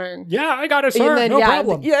happening? Yeah, I got it, sir. No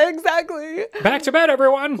problem. Yeah, exactly. Back to bed,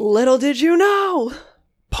 everyone. Little did you know.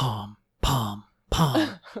 Palm, Palm,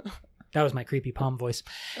 Palm. That was my creepy Palm voice.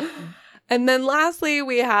 And then lastly,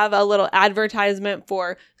 we have a little advertisement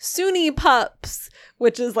for Suni Pups,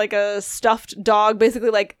 which is like a stuffed dog,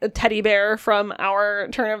 basically like a teddy bear from our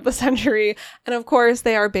turn of the century. And of course,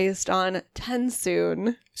 they are based on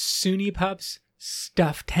TenSoon. Suni Pups,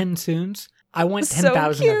 stuffed TenSoons. I want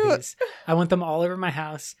 10,000 of these. I want them all over my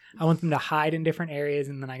house. I want them to hide in different areas,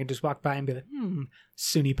 and then I can just walk by and be like,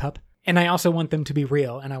 Suni Pup. And I also want them to be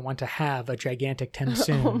real, and I want to have a gigantic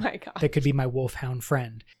TenSoon that could be my wolfhound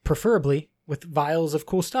friend. Preferably with vials of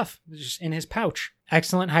cool stuff just in his pouch.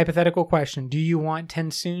 Excellent hypothetical question. Do you want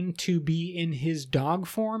TenSoon to be in his dog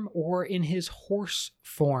form or in his horse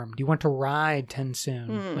form? Do you want to ride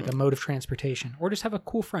TenSoon like a mode of transportation, or just have a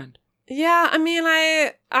cool friend? Yeah, I mean,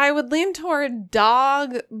 I would lean toward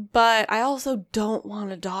dog, but I also don't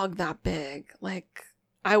want a dog that big. Like,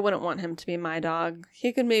 I wouldn't want him to be my dog.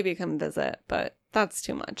 He could maybe come visit, but that's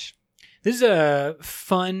too much. This is a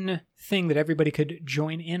fun thing that everybody could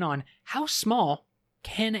join in on. How small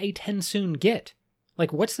can a TenSoon get?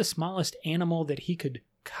 Like, what's the smallest animal that he could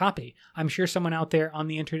copy? I'm sure someone out there on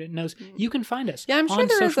the internet knows. You can find us. Yeah, I'm sure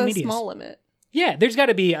there is a medias. Small limit. Yeah, there's got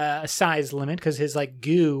to be a size limit because his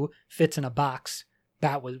goo fits in a box.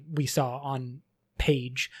 That we saw on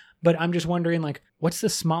page. But I'm just wondering, what's the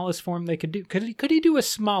smallest form they could do? Could he do a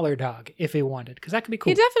smaller dog if he wanted? Because that could be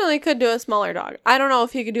cool. He definitely could do a smaller dog. I don't know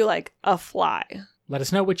if he could do a fly. Let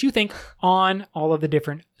us know what you think on all of the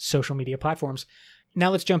different social media platforms.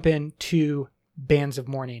 Now let's jump into Bands of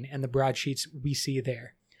Mourning and the broadsheets we see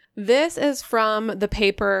there. This is from the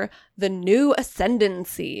paper The New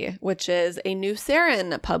Ascendancy, which is a New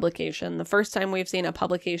Saren publication. The first time we've seen a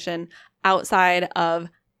publication outside of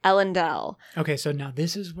Elendel. Okay, so now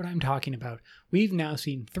this is what I'm talking about. We've now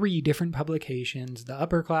seen 3 different publications, the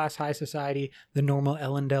Upper Class High Society, the normal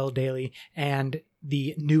Elendel Daily, and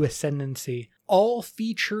the New Ascendancy, all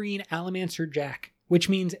featuring Allomancer Jack, which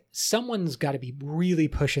means someone's got to be really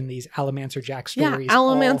pushing these Allomancer Jack stories. Yeah,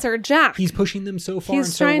 Allomancer Jack. He's pushing them so far and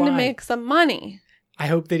so wide. He's trying to make some money. I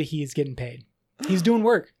hope that he's getting paid. He's doing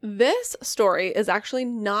work. This story is actually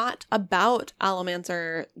not about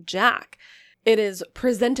Allomancer Jack. It is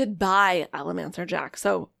presented by Allomancer Jack.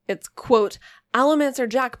 So it's, quote, Allomancer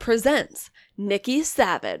Jack presents Nikki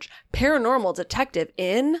Savage, paranormal detective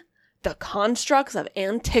in The Constructs of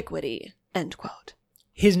Antiquity, end quote.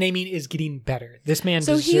 His naming is getting better. This man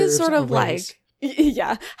deserves he is sort of a raise.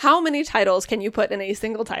 Yeah. How many titles can you put in a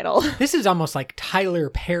single title? This is almost like Tyler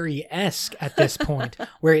Perry-esque at this point,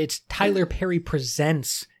 where it's Tyler Perry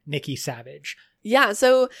presents Nikki Savage. Yeah,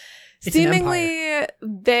 so It's an seemingly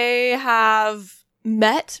they have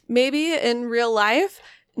met maybe in real life.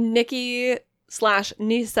 Nikki /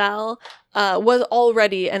 Nicelle was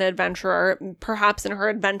already an adventurer. Perhaps in her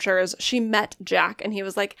adventures, she met Jack and he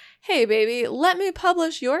was like, hey, baby, let me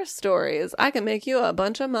publish your stories. I can make you a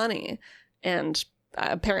bunch of money. And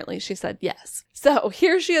apparently she said yes. So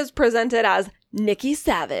here she is presented as Nikki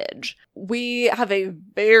Savage. We have a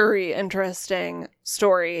very interesting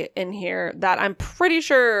story in here that I'm pretty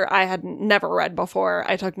sure I had never read before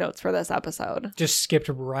I took notes for this episode. Just skipped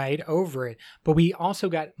right over it. But we also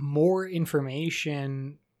got more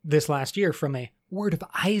information this last year from a Word of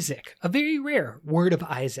Isaac, a very rare Word of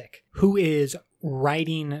Isaac, who is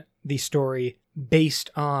writing the story based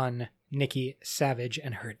on Nikki Savage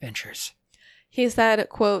and her adventures. He said,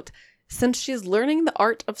 quote, since she's learning the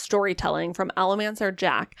art of storytelling from Allomancer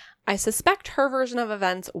Jack, I suspect her version of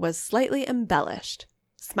events was slightly embellished.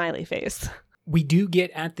 Smiley face. We do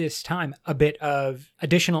get at this time a bit of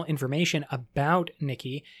additional information about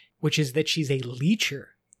Nikki, which is that she's a leecher,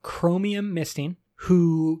 chromium misting,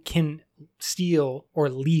 who can steal or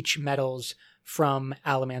leech metals from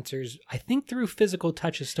Allomancers. I think through physical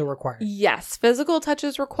touch is still required. Yes, physical touch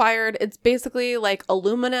is required. It's basically like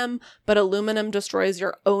aluminum, but aluminum destroys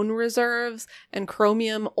your own reserves, and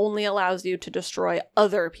chromium only allows you to destroy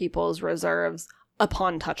other people's reserves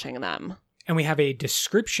upon touching them. And we have a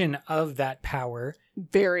description of that power.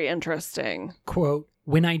 Very interesting. Quote,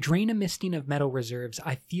 when I drain a misting of metal reserves,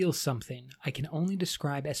 I feel something I can only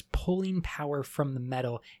describe as pulling power from the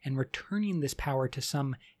metal and returning this power to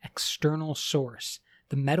some external source.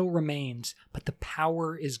 The metal remains, but the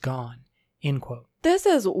power is gone. End quote. This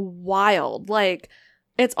is wild. Like,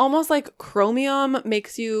 it's almost like chromium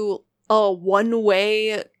makes you a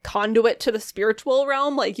one-way conduit to the spiritual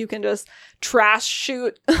realm. Like, you can just trash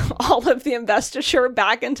shoot all of the investiture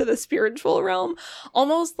back into the spiritual realm.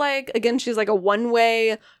 Almost like, again, she's like a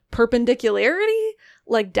one-way perpendicularity,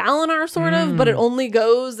 like Dalinar sort of, but it only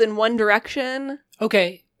goes in one direction.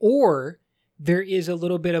 Okay, or there is a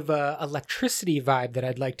little bit of a electricity vibe that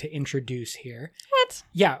I'd like to introduce here. What?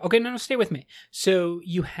 Yeah, okay, no, stay with me. So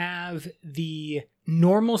you have the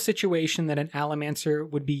normal situation that an Allomancer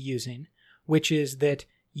would be using, which is that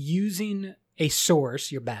using a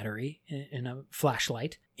source, your battery, in a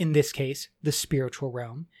flashlight, in this case, the spiritual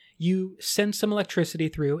realm, you send some electricity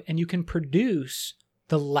through and you can produce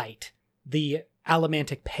the light, the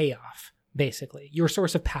allomantic payoff, basically, your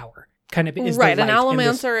source of power. Kind of is right, the an light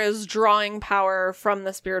Allomancer is drawing power from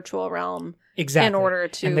the spiritual realm exactly in order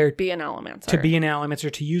to be an Allomancer. To be an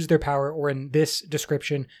Allomancer, to use their power, or in this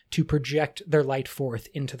description, to project their light forth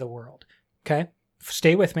into the world. Okay?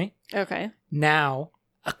 Stay with me. Okay. Now,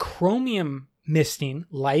 a chromium misting,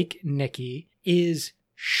 like Nikki, is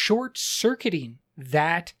short-circuiting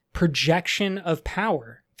that projection of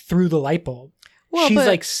power through the light bulb. Well, She's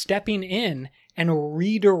like stepping in and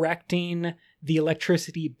redirecting the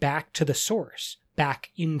electricity back to the source,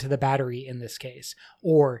 back into the battery in this case,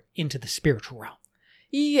 or into the spiritual realm.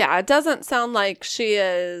 Yeah, it doesn't sound like she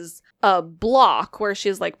is a block where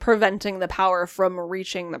she's like preventing the power from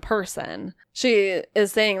reaching the person. She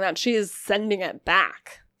is saying that she's sending it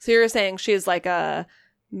back. So you're saying she's like a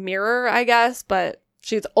mirror, I guess, but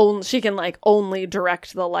she can like only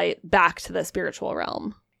direct the light back to the spiritual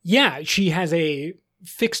realm. Yeah, she has a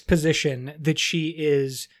fixed position that she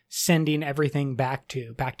is sending everything back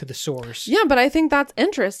to the source. Yeah, but I think that's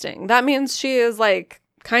interesting. That means she is like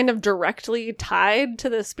kind of directly tied to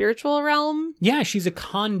the spiritual realm. Yeah, she's a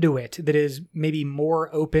conduit that is maybe more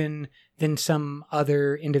open than some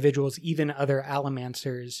other individuals, even other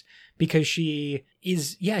Allomancers, because she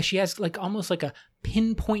has like almost like a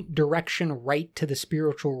pinpoint direction right to the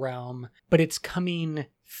spiritual realm, but it's coming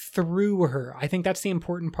through her. I think that's the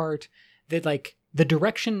important part, that like the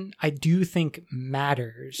direction I do think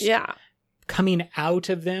matters. Yeah. Coming out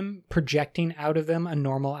of them, projecting out of them a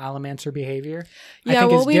normal Allomancer behavior. Yeah, I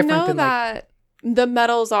think well, is we different know than that the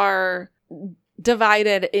metals are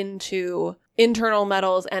divided into internal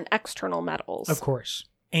metals and external metals. Of course.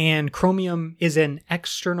 And chromium is an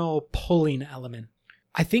external pulling element.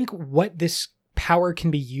 I think what this power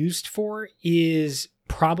can be used for is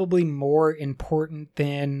probably more important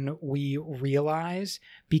than we realize,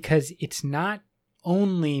 because it's not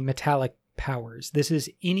only metallic powers. This is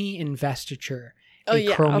any investiture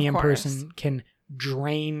a chromium person can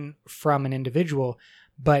drain from an individual,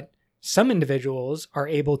 but some individuals are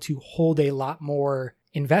able to hold a lot more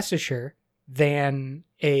investiture than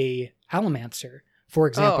a Allomancer. For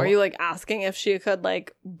example. Oh, are you like asking if she could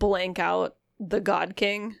like blank out the God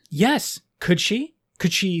King? Yes. Could she?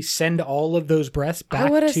 Could she send all of those breaths back to... I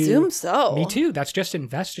would assume so. Me too. That's just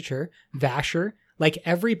investiture. Vasher. Like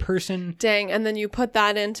every person... Dang, and then you put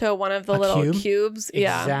that into one of the little cubes.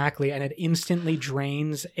 Yeah. Exactly. And it instantly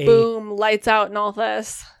drains a... Boom. Lights out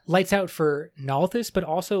Nalthis. Lights out for Nalthis, but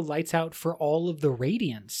also lights out for all of the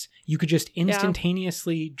radiance. You could just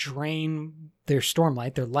instantaneously drain their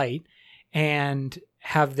stormlight, their light, and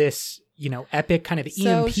have this, epic kind of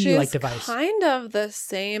EMP-like device. Kind of the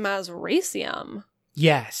same as Racium.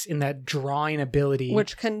 Yes, in that drawing ability.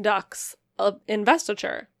 Which conducts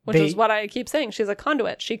investiture, which is what I keep saying. She's a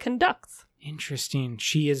conduit. She conducts. Interesting.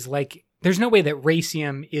 She is like... There's no way that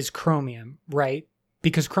Racium is chromium, right?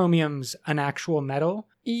 Because chromium's an actual metal.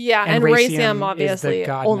 Yeah, and Racium obviously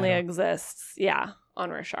only exists, on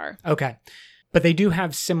Roshar. Okay. But they do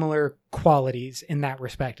have similar qualities in that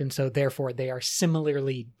respect, and so therefore they are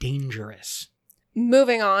similarly dangerous.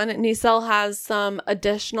 Moving on, Nicelle has some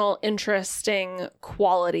additional interesting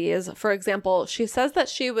qualities. For example, she says that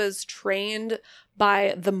she was trained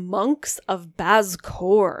by the monks of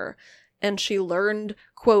Bazkor, and she learned,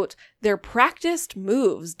 quote, their practiced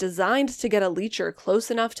moves designed to get a leecher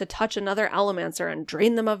close enough to touch another Allomancer and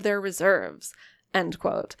drain them of their reserves, end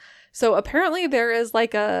quote. So apparently there is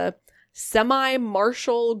like a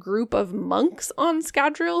semi-martial group of monks on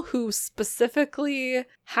Scadrial who specifically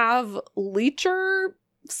have leecher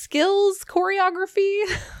skills choreography.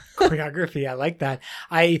 Choreography, I like that.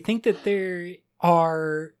 I think that there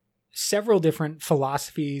are several different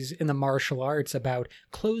philosophies in the martial arts about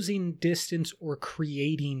closing distance or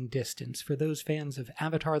creating distance. For those fans of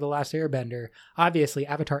Avatar: The Last Airbender, obviously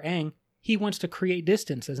Avatar Aang, he wants to create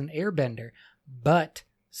distance as an airbender, but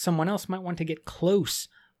someone else might want to get close,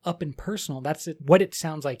 up and personal. That's what it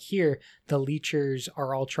sounds like here the Leechers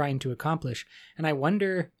are all trying to accomplish. And I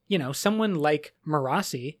wonder, someone like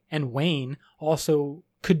Marasi and Wayne also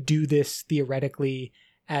could do this theoretically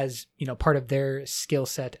as, part of their skill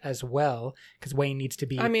set as well, because Wayne needs to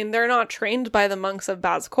be... I mean, they're not trained by the monks of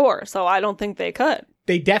Bazkor, so I don't think they could.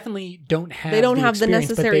 They definitely don't have the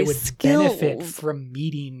necessary but they would skills. Benefit from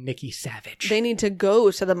meeting Nikki Savage. They need to go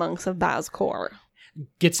to the monks of Bazkor.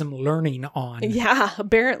 Get some learning on. Yeah,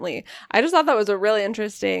 apparently. I just thought that was a really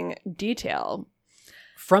interesting detail.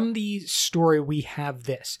 From the story, we have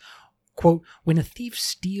this. Quote, when a thief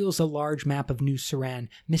steals a large map of New Saran,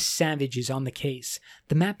 Miss Savage is on the case.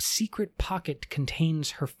 The map's secret pocket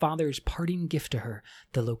contains her father's parting gift to her,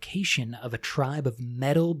 the location of a tribe of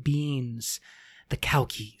metal beings, the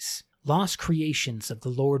Kalkis, lost creations of the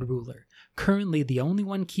Lord Ruler, currently the only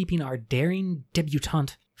one keeping our daring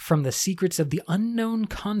debutante from the secrets of the unknown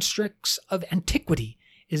constructs of antiquity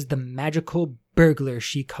is the magical burglar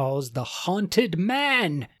she calls the Haunted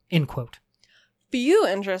Man, end quote. Few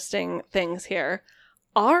interesting things here.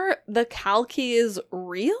 Are the Kalkis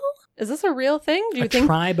real? Is this a real thing? Do you think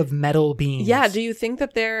tribe of metal beings? Yeah, do you think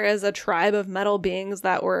that there is a tribe of metal beings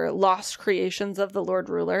that were lost creations of the Lord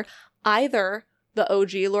Ruler? Either the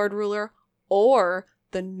OG Lord Ruler or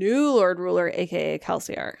the new Lord Ruler, aka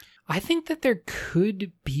Kelsier? I think that there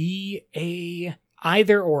could be a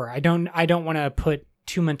either or. I don't want to put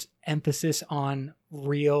too much emphasis on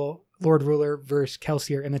real Lord Ruler versus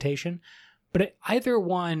Kelsier imitation, but either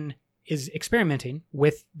one is experimenting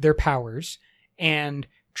with their powers and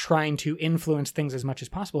trying to influence things as much as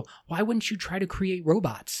possible. Why wouldn't you try to create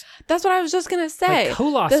robots? That's what I was just going to say. Like,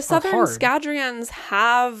 Koloths the Southern are hard. Scadrians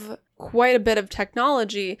have quite a bit of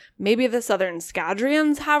technology. Maybe the Southern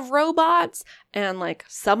Scadrians have robots, and like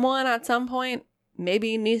someone at some point,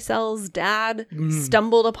 maybe Nicelle's dad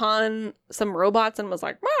stumbled upon some robots and was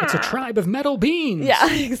like, it's a tribe of metal beings.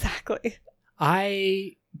 Yeah, exactly.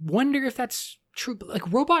 I wonder if that's true.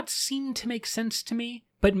 Like, robots seem to make sense to me,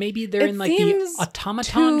 but maybe they're in like the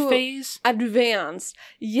automaton phase. Advanced.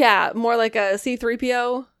 Yeah, more like a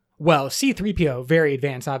C-3PO. Well, C-3PO, very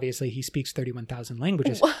advanced, obviously. He speaks 31,000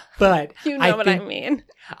 languages. But you know what I mean.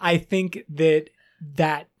 I think that,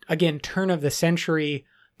 again, turn of the century,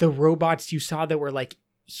 the robots you saw that were like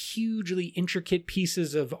hugely intricate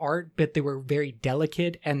pieces of art, but they were very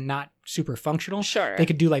delicate and not super functional. Sure. They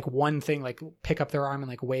could do like one thing, like pick up their arm and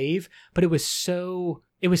like wave, but it was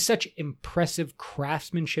such impressive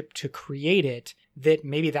craftsmanship to create it that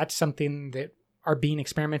maybe that's something that are being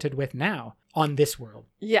experimented with now on this world.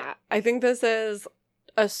 Yeah, I think this is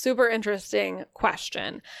a super interesting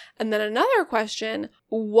question. And then another question,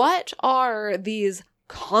 what are these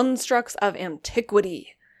constructs of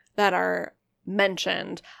antiquity that are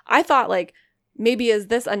mentioned? I thought like, maybe is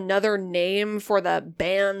this another name for the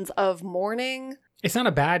bands of mourning? It's not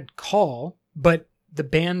a bad call, but the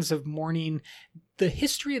bands of mourning, the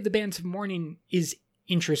history of the Bands of Mourning is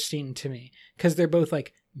interesting to me because they're both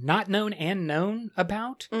like not known and known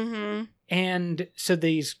about. Mm-hmm. And so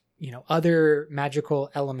these, other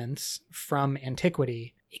magical elements from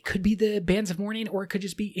antiquity, it could be the Bands of Mourning, or it could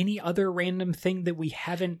just be any other random thing that we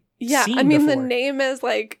haven't seen I mean, before. the name is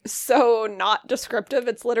like so not descriptive.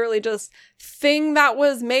 It's literally just thing that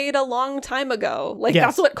was made a long time ago. Like, Yes.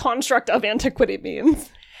 that's what construct of antiquity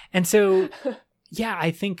means. And so, yeah,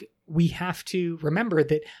 I think we have to remember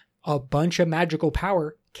that a bunch of magical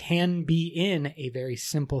power can be in a very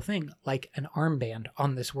simple thing, like an armband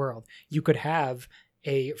on this world. You could have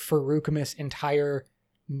a Feruchemist entire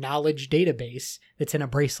knowledge database that's in a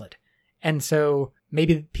bracelet. And so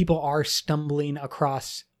maybe people are stumbling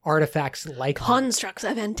across artifacts like Constructs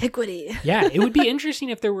of antiquity. Yeah, it would be interesting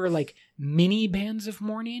if there were like mini Bands of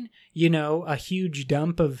Mourning, a huge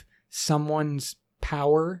dump of someone's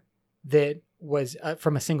power that was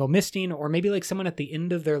from a single misting, or maybe like someone at the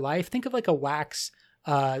end of their life. Think of like a wax,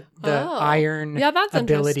 iron Yeah, that's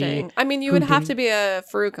ability. interesting. I mean, you who would have didn't- to be a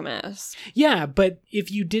Feruchemist. Yeah, but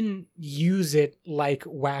if you didn't use it like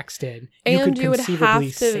wax did, you And could you would conceivably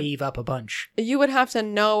have to- save up a bunch. You would have to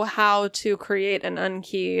know how to create an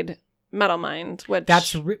unkeyed metal mind, which...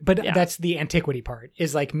 That's yeah. that's the antiquity part,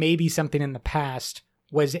 is like maybe something in the past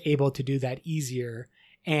was able to do that easier,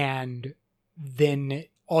 and then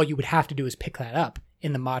all you would have to do is pick that up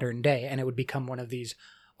in the modern day, and it would become one of these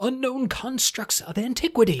unknown constructs of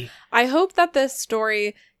antiquity. I hope that this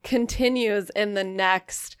story continues in the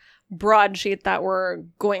next broadsheet that we're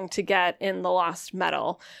going to get in the Lost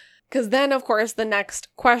Metal. Because then, of course, the next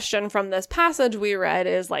question from this passage we read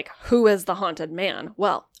is like, who is the haunted man?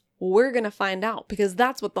 Well, we're going to find out, because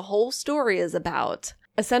that's what the whole story is about.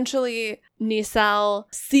 Essentially, Nisel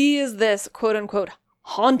sees this quote-unquote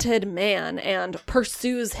haunted man and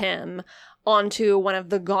pursues him onto one of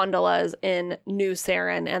the gondolas in New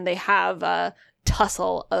Saren, and they have a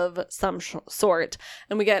tussle of some sort.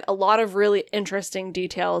 And we get a lot of really interesting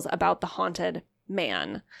details about the haunted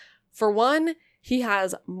man. For one, he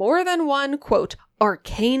has more than one, quote,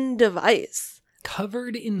 arcane device.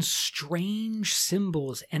 Covered in strange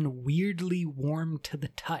symbols and weirdly warm to the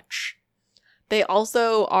touch. They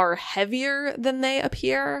also are heavier than they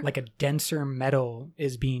appear. Like a denser metal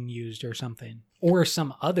is being used or something. Or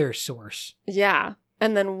some other source. Yeah.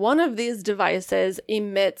 And then one of these devices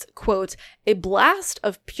emits, quote, a blast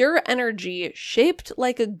of pure energy shaped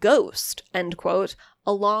like a ghost, end quote,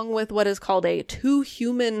 along with what is called a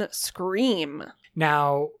too-human scream.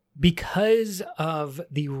 Now, because of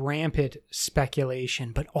the rampant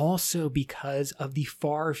speculation, but also because of the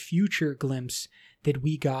far future glimpse that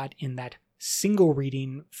we got in that single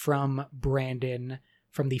reading from Brandon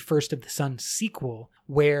from the First of the Sun sequel,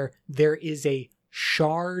 where there is a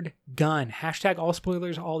shard gun. Hashtag all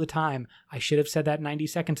spoilers all the time. I should have said that 90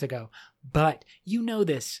 seconds ago. But you know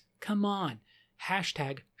this. Come on.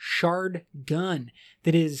 Hashtag shard gun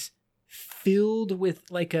that is filled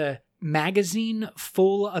with like a magazine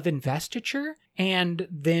full of investiture and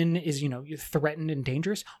then is, threatened and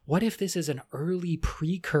dangerous. What if this is an early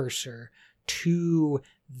precursor to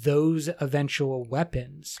those eventual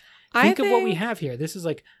weapons? Think of what we have here. This is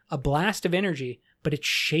like a blast of energy, but it's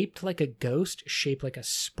shaped like a ghost, shaped like a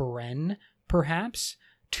spren, perhaps.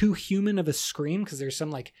 Too human of a scream, because there's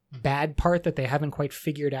some like bad part that they haven't quite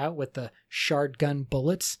figured out with the shard gun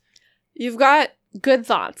bullets. You've got good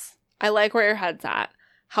thoughts. I like where your head's at.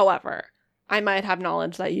 However, I might have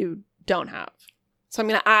knowledge that you don't have. So I'm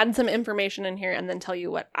going to add some information in here and then tell you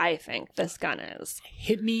what I think this gun is.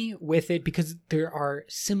 Hit me with it, because there are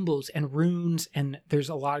symbols and runes and there's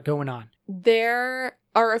a lot going on. There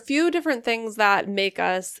are a few different things that make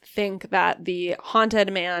us think that the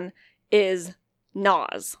haunted man is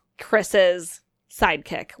Nas, Chris's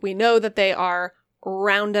sidekick. We know that they are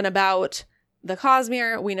round and about the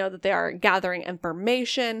Cosmere. We know that they are gathering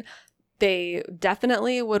information. They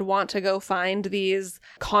definitely would want to go find these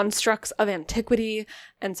constructs of antiquity.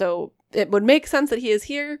 And so it would make sense that he is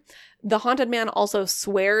here. The haunted man also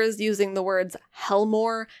swears using the words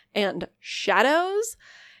Hellmore and shadows.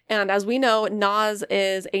 And as we know, Nas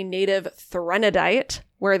is a native Threnodite,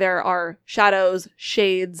 where there are shadows,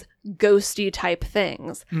 shades, ghosty type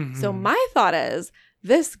things. Mm-hmm. So my thought is,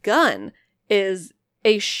 this gun is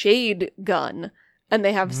a shade gun. And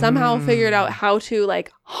they have somehow figured out how to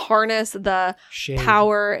like harness the Shade.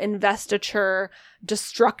 power, investiture,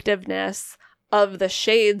 destructiveness of the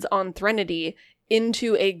shades on Threnody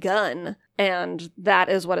into a gun. And that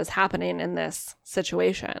is what is happening in this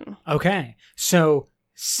situation. Okay. So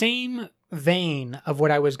same vein of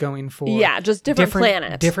what I was going for. Yeah, just different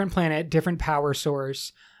planets. Different planet, different power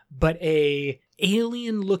source. but a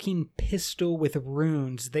alien-looking pistol with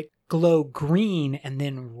runes that glow green and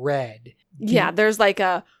then red. Yeah, there's like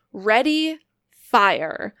a ready,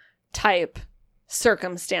 fire type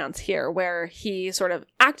circumstance here where he sort of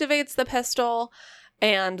activates the pistol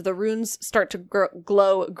and the runes start to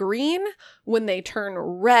glow green. When they turn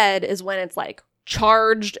red is when it's like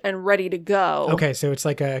charged and ready to go. Okay, so it's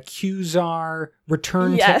like a Qzar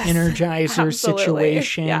return Yes, to Energizer absolutely.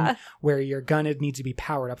 situation Yeah. where your gun needs to be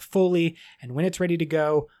powered up fully, and when it's ready to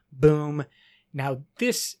go, boom. Now,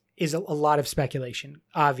 this is a lot of speculation,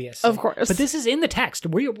 obviously. Of course. But this is in the text.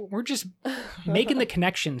 We're just making the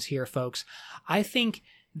connections here, folks. I think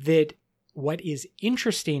that what is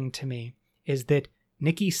interesting to me is that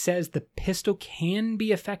Nikki says the pistol can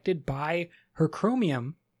be affected by her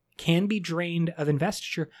chromium, can be drained of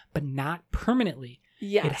investiture, but not permanently.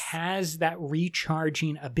 Yes. It has that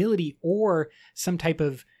recharging ability or some type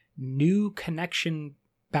of new connection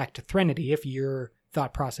back to Threnody, if your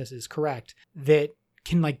thought process is correct, that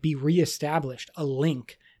can like be reestablished, a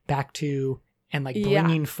link back to and like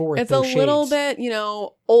bringing forth It's those a little shades.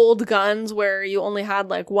 bit, old guns where you only had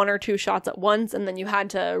like 1 or 2 shots at once and then you had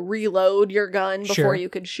to reload your gun before Sure. you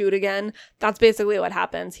could shoot again. That's basically what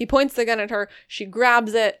happens. He points the gun at her, she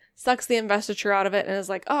grabs it, sucks the investiture out of it and is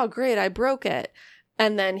like, oh great, I broke it.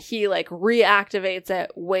 And then he like reactivates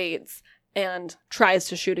it, waits, and tries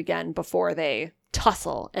to shoot again before they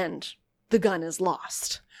tussle and the gun is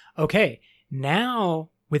lost. Okay, now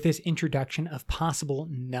with this introduction of possible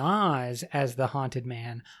Nas as the haunted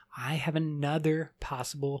man, I have another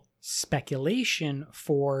possible speculation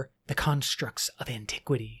for the constructs of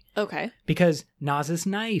antiquity. Okay. Because Nas's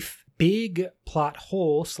knife, big plot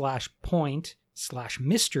hole / point /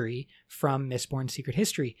 mystery from Mistborn's Secret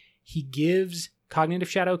History. He gives Cognitive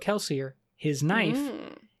Shadow Kelsier his knife,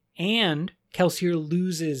 and Kelsier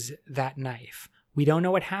loses that knife. We don't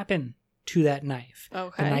know what happened to that knife.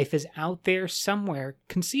 Okay. The knife is out there somewhere,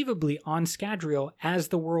 conceivably on Scadrial as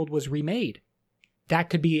the world was remade. That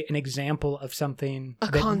could be an example of something. A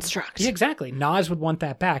construct. Yeah, exactly. Nas would want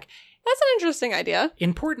that back. That's an interesting idea.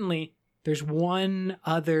 Importantly, there's one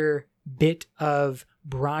other bit of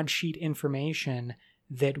broadsheet information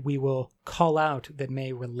that we will call out that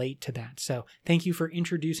may relate to that. So thank you for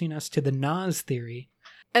introducing us to the Nas theory.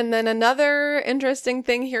 And then another interesting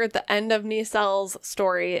thing here at the end of Nisel's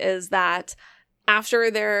story is that after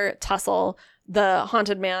their tussle, the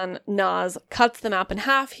haunted man, Nas, cuts the map in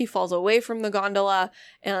half. He falls away from the gondola,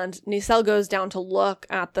 and Nisel goes down to look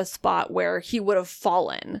at the spot where he would have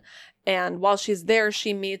fallen. And while she's there,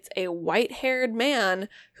 she meets a white-haired man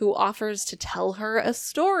who offers to tell her a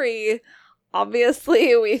story.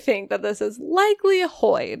 Obviously, we think that this is likely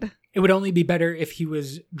Hoid. It would only be better if he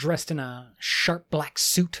was dressed in a sharp black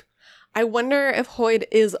suit. I wonder if Hoid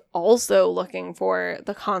is also looking for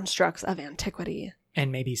the constructs of antiquity.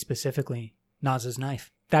 And maybe specifically Nas's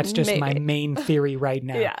knife. That's just my Maybe. main theory right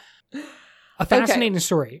now. Yeah. A fascinating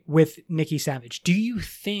story with Nikki Savage. Do you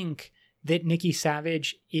think that Nikki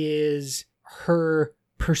Savage is her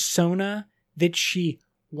persona that she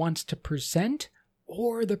wants to present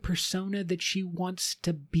or the persona that she wants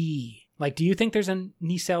to be? Like, do you think there's a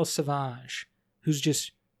Nisel Savage who's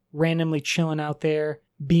just randomly chilling out there,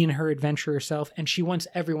 being her adventurer self, and she wants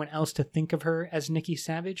everyone else to think of her as Nikki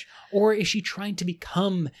Savage? Or is she trying to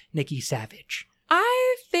become Nikki Savage?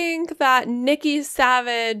 I think that Nikki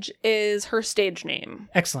Savage is her stage name.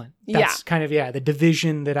 Excellent. That's kind of, the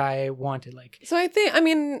division that I wanted. Like, So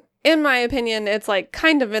in my opinion, it's like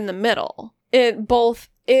kind of in the middle. It both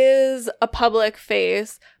is a public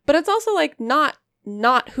face, but it's also like not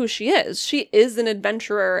who she is. She is an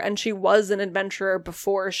adventurer, and she was an adventurer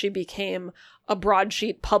before she became a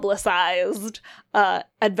broadsheet publicized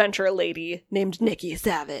adventure lady named Nikki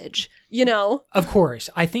Savage, of course,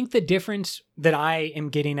 I think the difference that I am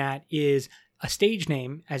getting at is a stage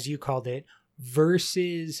name, as you called it,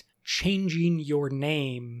 versus changing your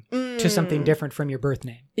name to something different from your birth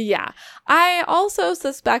name. Yeah. I also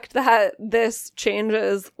suspect that this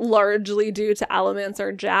changes largely due to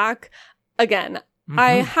Allomancer Jack. Again,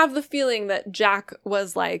 I have the feeling that Jack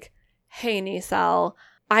was like, hey, Nisel,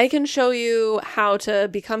 I can show you how to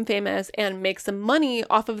become famous and make some money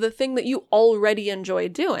off of the thing that you already enjoy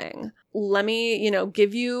doing. Let me,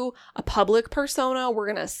 give you a public persona. We're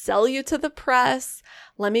going to sell you to the press.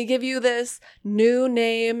 Let me give you this new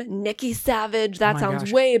name, Nikki Savage. That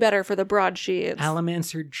sounds way better for the broadsheets.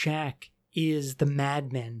 Allomancer Jack is the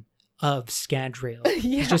madman of Scadrial.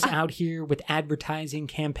 He's just out here with advertising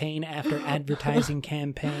campaign after advertising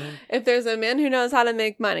campaign. If there's a man who knows how to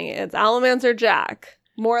make money, it's Allomancer Jack.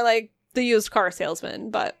 More like the used car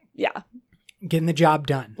salesman, but yeah. Getting the job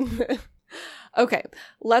done. Okay,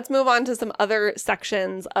 let's move on to some other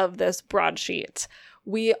sections of this broadsheet.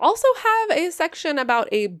 We also have a section about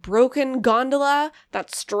a broken gondola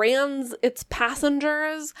that strands its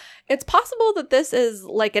passengers. It's possible that this is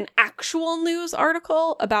like an actual news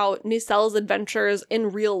article about Nicelle's adventures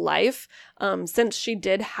in real life, since she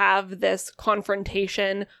did have this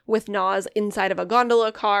confrontation with Nas inside of a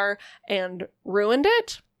gondola car and ruined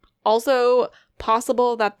it. Also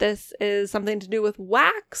possible that this is something to do with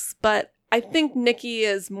wax, but I think Nikki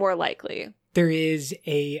is more likely. There is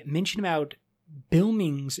a mention about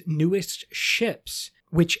Bilming's newest ships,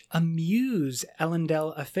 which amuse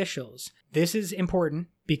Elendel officials. This is important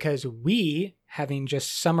because we, having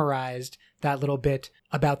just summarized that little bit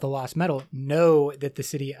about the lost metal, know that the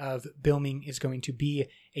city of Bilming is going to be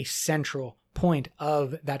a central point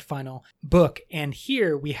of that final book. And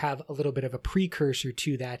here we have a little bit of a precursor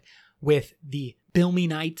to that with the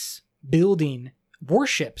Bilmingites building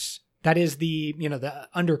warships. That is the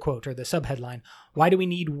underquote or the subheadline. Why do we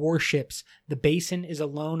need warships? The basin is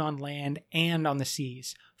alone on land and on the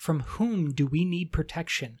seas. From whom do we need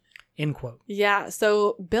protection? End quote. Yeah,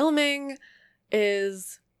 so Bilming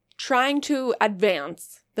is trying to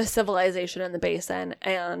advance the civilization in the basin,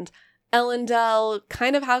 and Elendel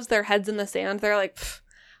kind of has their heads in the sand. They're like,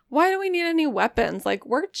 why do we need any weapons? Like,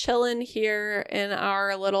 we're chilling here in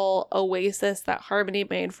our little oasis that Harmony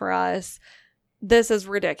made for us. This is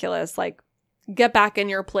ridiculous. Like, get back in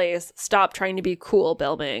your place. Stop trying to be cool,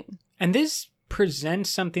 Bilming. And this presents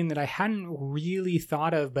something that I hadn't really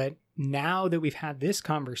thought of, but now that we've had this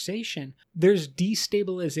conversation, there's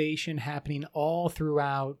destabilization happening all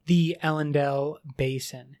throughout the Elendel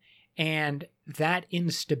Basin. And that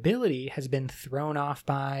instability has been thrown off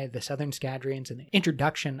by the Southern Scadrians and the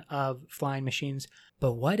introduction of flying machines.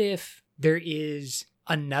 But what if there is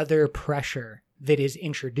another pressure that is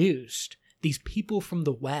introduced? These people from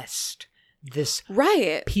the West, this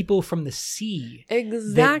people from the sea.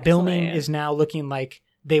 Exactly. That Bilming is now looking like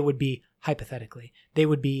they would be, hypothetically, they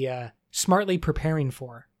would be smartly preparing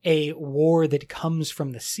for a war that comes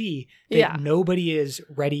from the sea that nobody is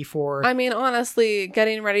ready for. I mean, honestly,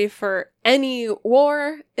 getting ready for any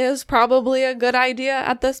war is probably a good idea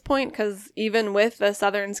at this point, because even with the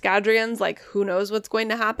Southern Scadrians, like, who knows what's going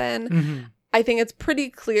to happen? Mm-hmm. I think it's pretty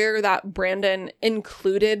clear that Brandon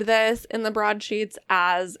included this in the broadsheets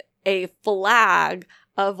as a flag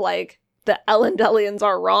of, like, the Elendelians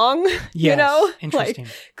are wrong, yes, you know? Interesting.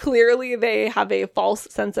 Like, clearly they have a false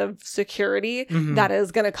sense of security that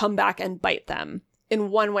is going to come back and bite them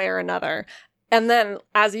in one way or another. And then,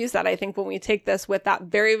 as you said, I think when we take this with that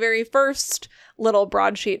very, very first little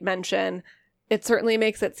broadsheet mention, it certainly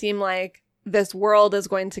makes it seem like this world is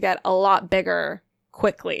going to get a lot bigger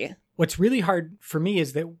quickly. What's really hard for me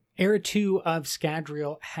is that Era 2 of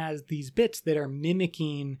Scadrial has these bits that are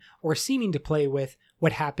mimicking or seeming to play with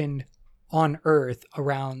what happened on Earth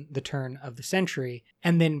around the turn of the century.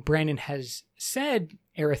 And then Brandon has said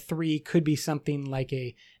Era 3 could be something like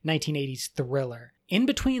a 1980s thriller. In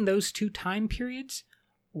between those two time periods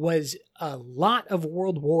was a lot of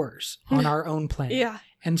world wars on our own planet. Yeah.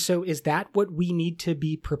 And so is that what we need to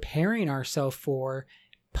be preparing ourselves for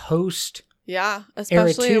post Yeah,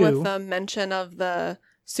 especially Era 2. with the mention of the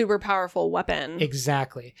super powerful weapon.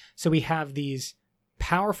 Exactly. So we have these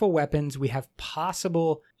powerful weapons. We have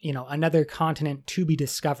possible, another continent to be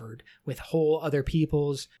discovered with whole other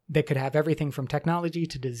peoples that could have everything from technology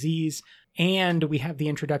to disease. And we have the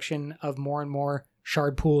introduction of more and more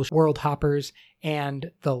shard pools, world hoppers,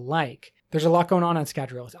 and the like. There's a lot going on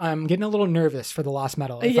Scadrial. I'm getting a little nervous for the Lost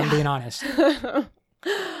Metal, if I'm being honest.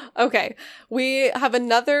 Okay, we have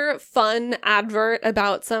another fun advert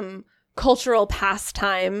about some cultural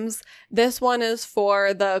pastimes. This one is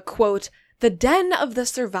for the, quote, The Den of the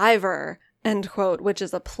Survivor, end quote, which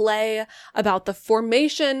is a play about the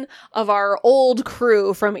formation of our old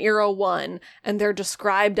crew from Era 1, and they're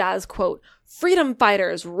described as, quote, freedom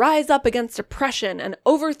fighters rise up against oppression and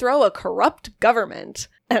overthrow a corrupt government,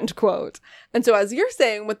 end quote. And so as you're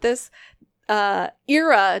saying, with this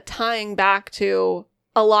era tying back to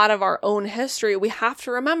a lot of our own history, we have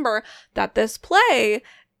to remember that this play,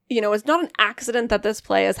 it's not an accident that this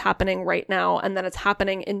play is happening right now and that it's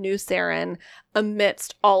happening in New Saren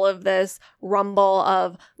amidst all of this rumble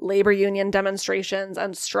of labor union demonstrations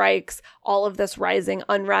and strikes, all of this rising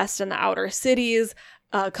unrest in the outer cities,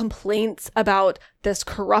 complaints about this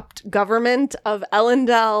corrupt government of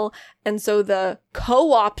Elendel. And so the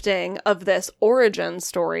co-opting of this origin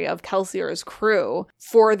story of Kelsier's crew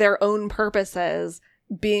for their own purposes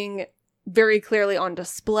being very clearly on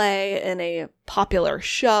display in a popular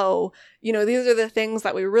show, these are the things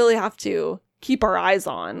that we really have to keep our eyes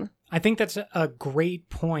on. I think that's a great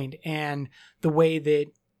point. And the way that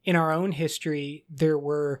in our own history, there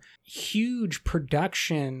were huge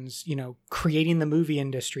productions, creating the movie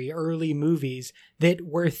industry, early movies that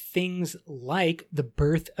were things like The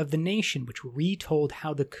Birth of the Nation, which retold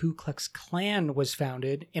how the Ku Klux Klan was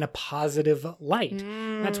founded in a positive light.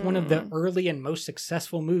 That's one of the early and most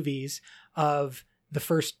successful movies of the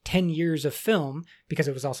first 10 years of film, because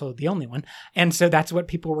it was also the only one. And so that's what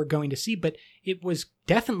people were going to see. But it was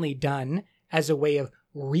definitely done as a way of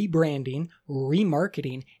rebranding,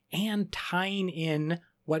 remarketing, and tying in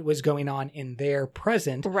what was going on in their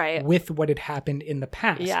present with what had happened in the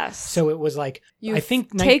past. Yes. So it was like, I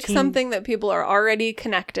think take something that people are already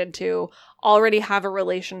connected to, already have a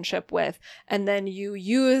relationship with, and then you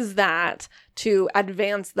use that to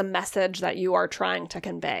advance the message that you are trying to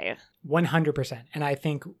convey. 100%. And I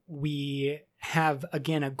think we have,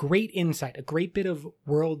 again, a great insight, a great bit of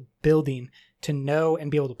world building to know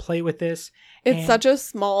and be able to play with this. It's such a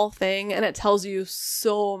small thing, and it tells you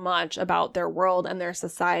so much about their world and their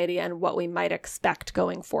society and what we might expect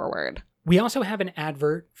going forward. We also have an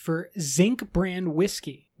advert for Zinc brand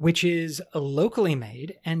whiskey, which is locally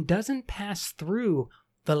made and doesn't pass through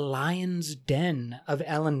the Lion's Den of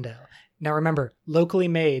Ellendale. Now remember, locally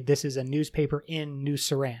made, this is a newspaper in New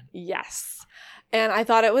Saran. Yes. And I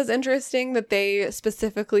thought it was interesting that they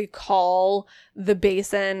specifically call the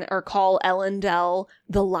basin or call Ellendale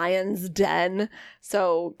the Lion's Den.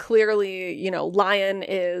 So clearly, lion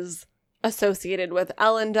is associated with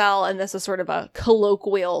Ellendale, and this is sort of a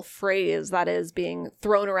colloquial phrase that is being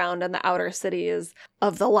thrown around in the outer cities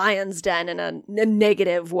of the Lion's Den in a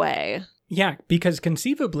negative way. Yeah, because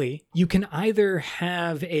conceivably, you can either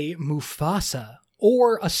have a Mufasa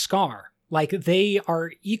or a Scar. Like, they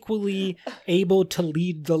are equally able to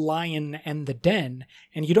lead the lion and the den,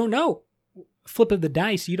 and you don't know. Flip of the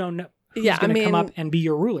dice, you don't know who's going to come up and be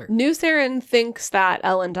your ruler. New Saran thinks that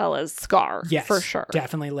Ellendale is Scar, yes, for sure.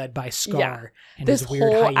 Definitely led by Scar and this his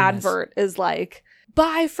weird whole hyenas. Advert is like,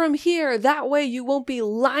 buy from here, that way you won't be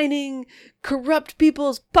lining corrupt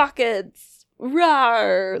people's pockets.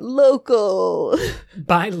 Rawr, local.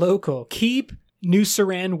 Buy local. Keep New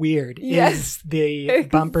Saran weird is the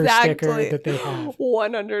bumper sticker that they have.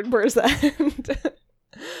 100%.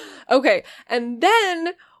 Okay, and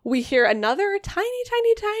then we hear another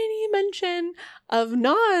tiny mention of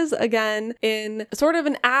Nas again in sort of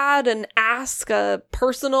an ad, an ask, a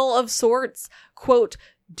personal of sorts. Quote,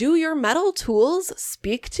 "Do your metal tools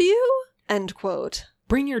speak to you?" End quote.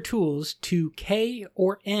 Bring your tools to K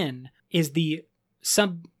or N is the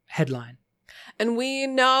sub-headline. And we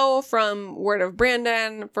know from word of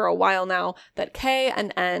Brandon for a while now that K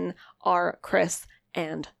and N are Chris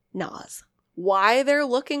and Nas. Why they're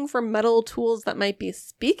looking for metal tools that might be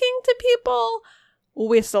speaking to people,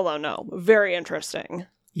 we still don't know. Very interesting.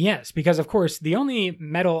 Yes, because of course, the only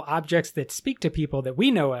metal objects that speak to people that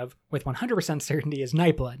we know of with 100% certainty is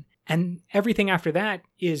Nightblood. And everything after that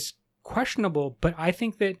is questionable, but I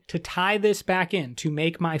think that to tie this back in, to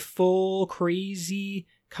make my full crazy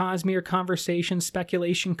Cosmere conversation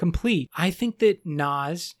speculation complete, I think that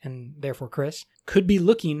Nas, and therefore Chris, could be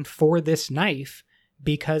looking for this knife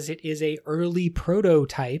because it is a early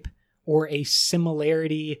prototype or a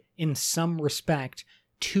similarity in some respect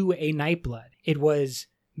to a Nightblood. It was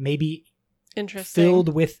maybe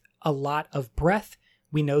filled with a lot of breath.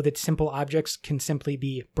 We know that simple objects can simply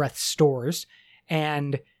be breath stores,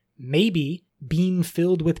 and maybe being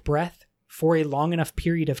filled with breath for a long enough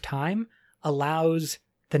period of time allows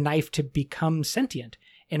the knife to become sentient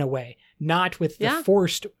in a way, not with the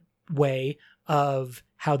forced way of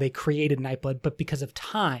how they created Nightblood, but because of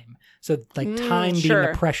time. So like time being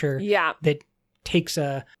the pressure that takes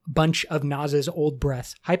a bunch of Nas's old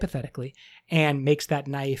breaths, hypothetically, and makes that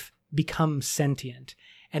knife become sentient.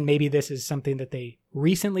 And maybe this is something that they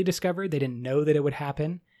recently discovered. They didn't know that it would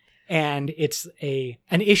happen. And it's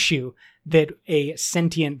an issue that a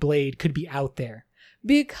sentient blade could be out there.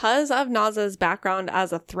 Because of Nas's background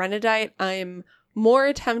as a Threnodite, I'm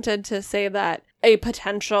more tempted to say that a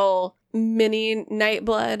potential mini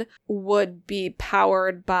Nightblood would be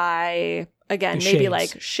powered by, again, The maybe shades.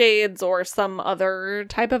 like shades or some other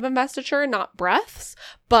type of investiture, not breaths,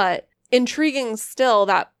 but intriguing still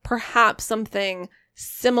that perhaps something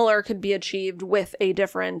similar could be achieved with a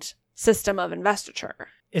different system of investiture.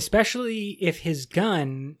 Especially if his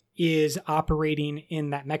gun is operating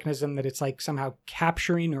in that mechanism that it's like somehow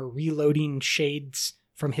capturing or reloading shades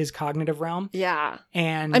from his cognitive realm. Yeah.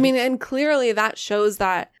 And I mean, and clearly that shows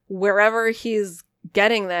that wherever he's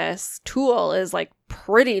getting this tool is like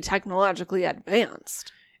pretty technologically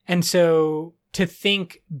advanced. And so to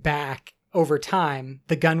think back over time,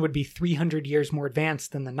 the gun would be 300 years more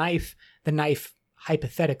advanced than the knife. The knife,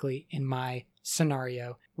 hypothetically, in my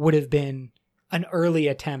scenario, would have been an early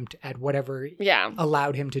attempt at whatever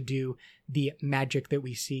allowed him to do the magic that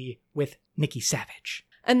we see with Nikki Savage.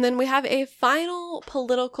 And then we have a final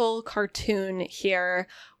political cartoon here.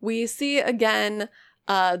 We see again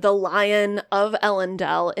the Lion of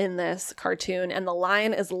Elendel in this cartoon, and the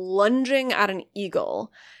lion is lunging at an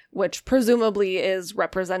eagle, which presumably is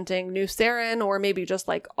representing New Saren, or maybe just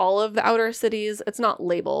like all of the outer cities. It's not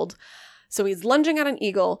labeled. So he's lunging at an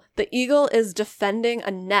eagle. The eagle is defending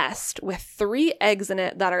a nest with 3 eggs in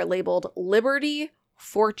it that are labeled Liberty,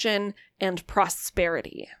 Fortune, and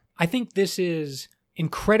Prosperity. I think this is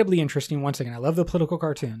incredibly interesting. Once again, I love the political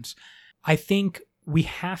cartoons. I think we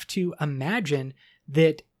have to imagine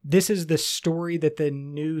that this is the story that the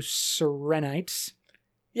New Sarenites...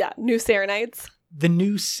 Yeah, New Sarenites. The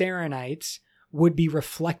New Sarenites would be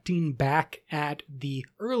reflecting back at the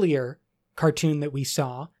earlier cartoon that we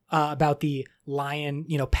saw about the lion,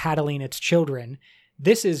 paddling its children.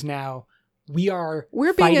 This is now, we're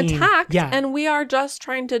being attacked, and we are just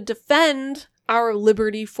trying to defend our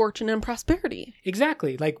liberty, fortune, and prosperity.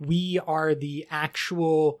 Exactly. Like, we are the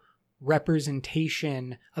actual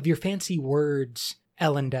representation of your fancy words,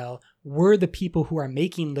 Elendel. We're the people who are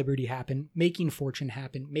making liberty happen, making fortune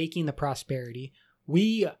happen, making the prosperity.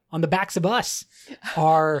 We, on the backs of us,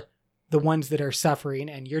 are the ones that are suffering,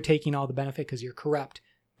 and you're taking all the benefit because you're corrupt.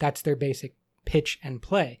 That's their basic pitch and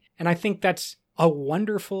play. And I think that's a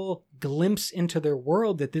wonderful glimpse into their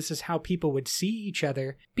world, that this is how people would see each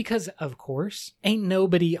other. Because, of course, ain't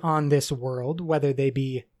nobody on this world, whether they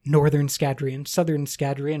be Northern Scadrian, Southern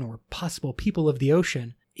Scadrian, or possible people of the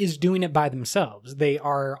ocean, is doing it by themselves. They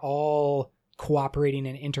are all cooperating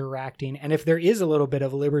and interacting. And if there is a little bit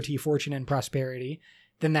of liberty, fortune, and prosperity,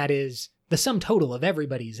 then that is the sum total of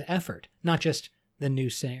everybody's effort, not just the New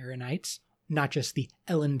Sarenites, not just the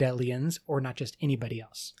Elendelians, or not just anybody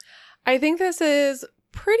else. I think this is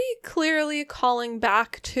pretty clearly calling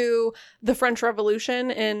back to the French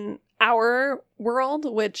Revolution in our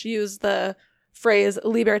world, which used the phrase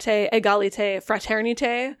liberté, égalité,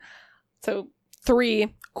 fraternité. So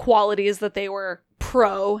 3 qualities that they were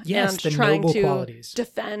pro and trying to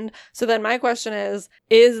defend. So then my question is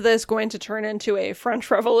this going to turn into a French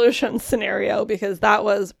Revolution scenario? Because that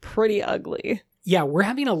was pretty ugly. Yeah, we're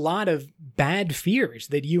having a lot of bad fears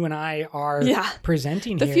that you and I are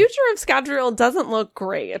presenting here. The future of Scadrial doesn't look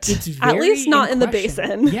great. It's very, at least not in the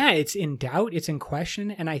basin. Yeah, it's in doubt, it's in question,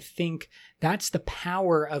 and I think that's the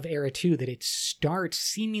power of Era 2, that it starts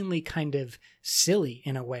seemingly kind of silly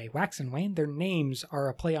in a way. Wax and Wane, their names are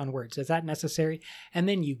a play on words. Is that necessary? And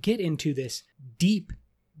then you get into this deep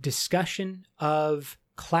discussion of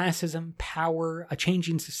classism, power, a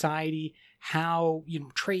changing society, how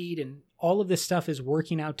trade and all of this stuff is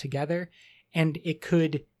working out together, and it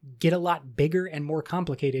could get a lot bigger and more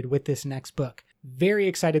complicated with this next book. Very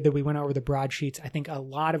excited that we went over the broadsheets. I think a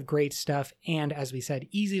lot of great stuff, and as we said,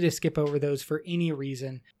 easy to skip over those for any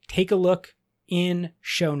reason. Take a look in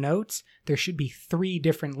show notes. There should be 3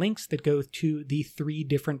 different links that go to the 3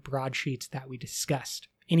 different broadsheets that we discussed.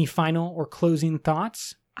 Any final or closing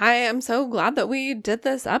thoughts? I am so glad that we did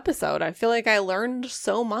this episode. I feel like I learned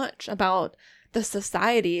so much about the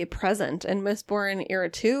society present in Mistborn Era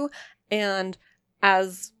 2, and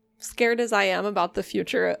as scared as I am about the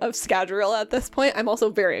future of Scadrial at this point, I'm also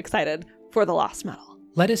very excited for the Lost Metal.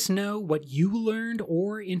 Let us know what you learned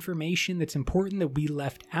or information that's important that we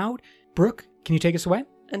left out. Brooke, can you take us away?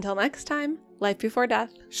 Until next time, life before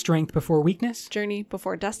death, strength before weakness, journey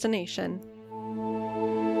before destination.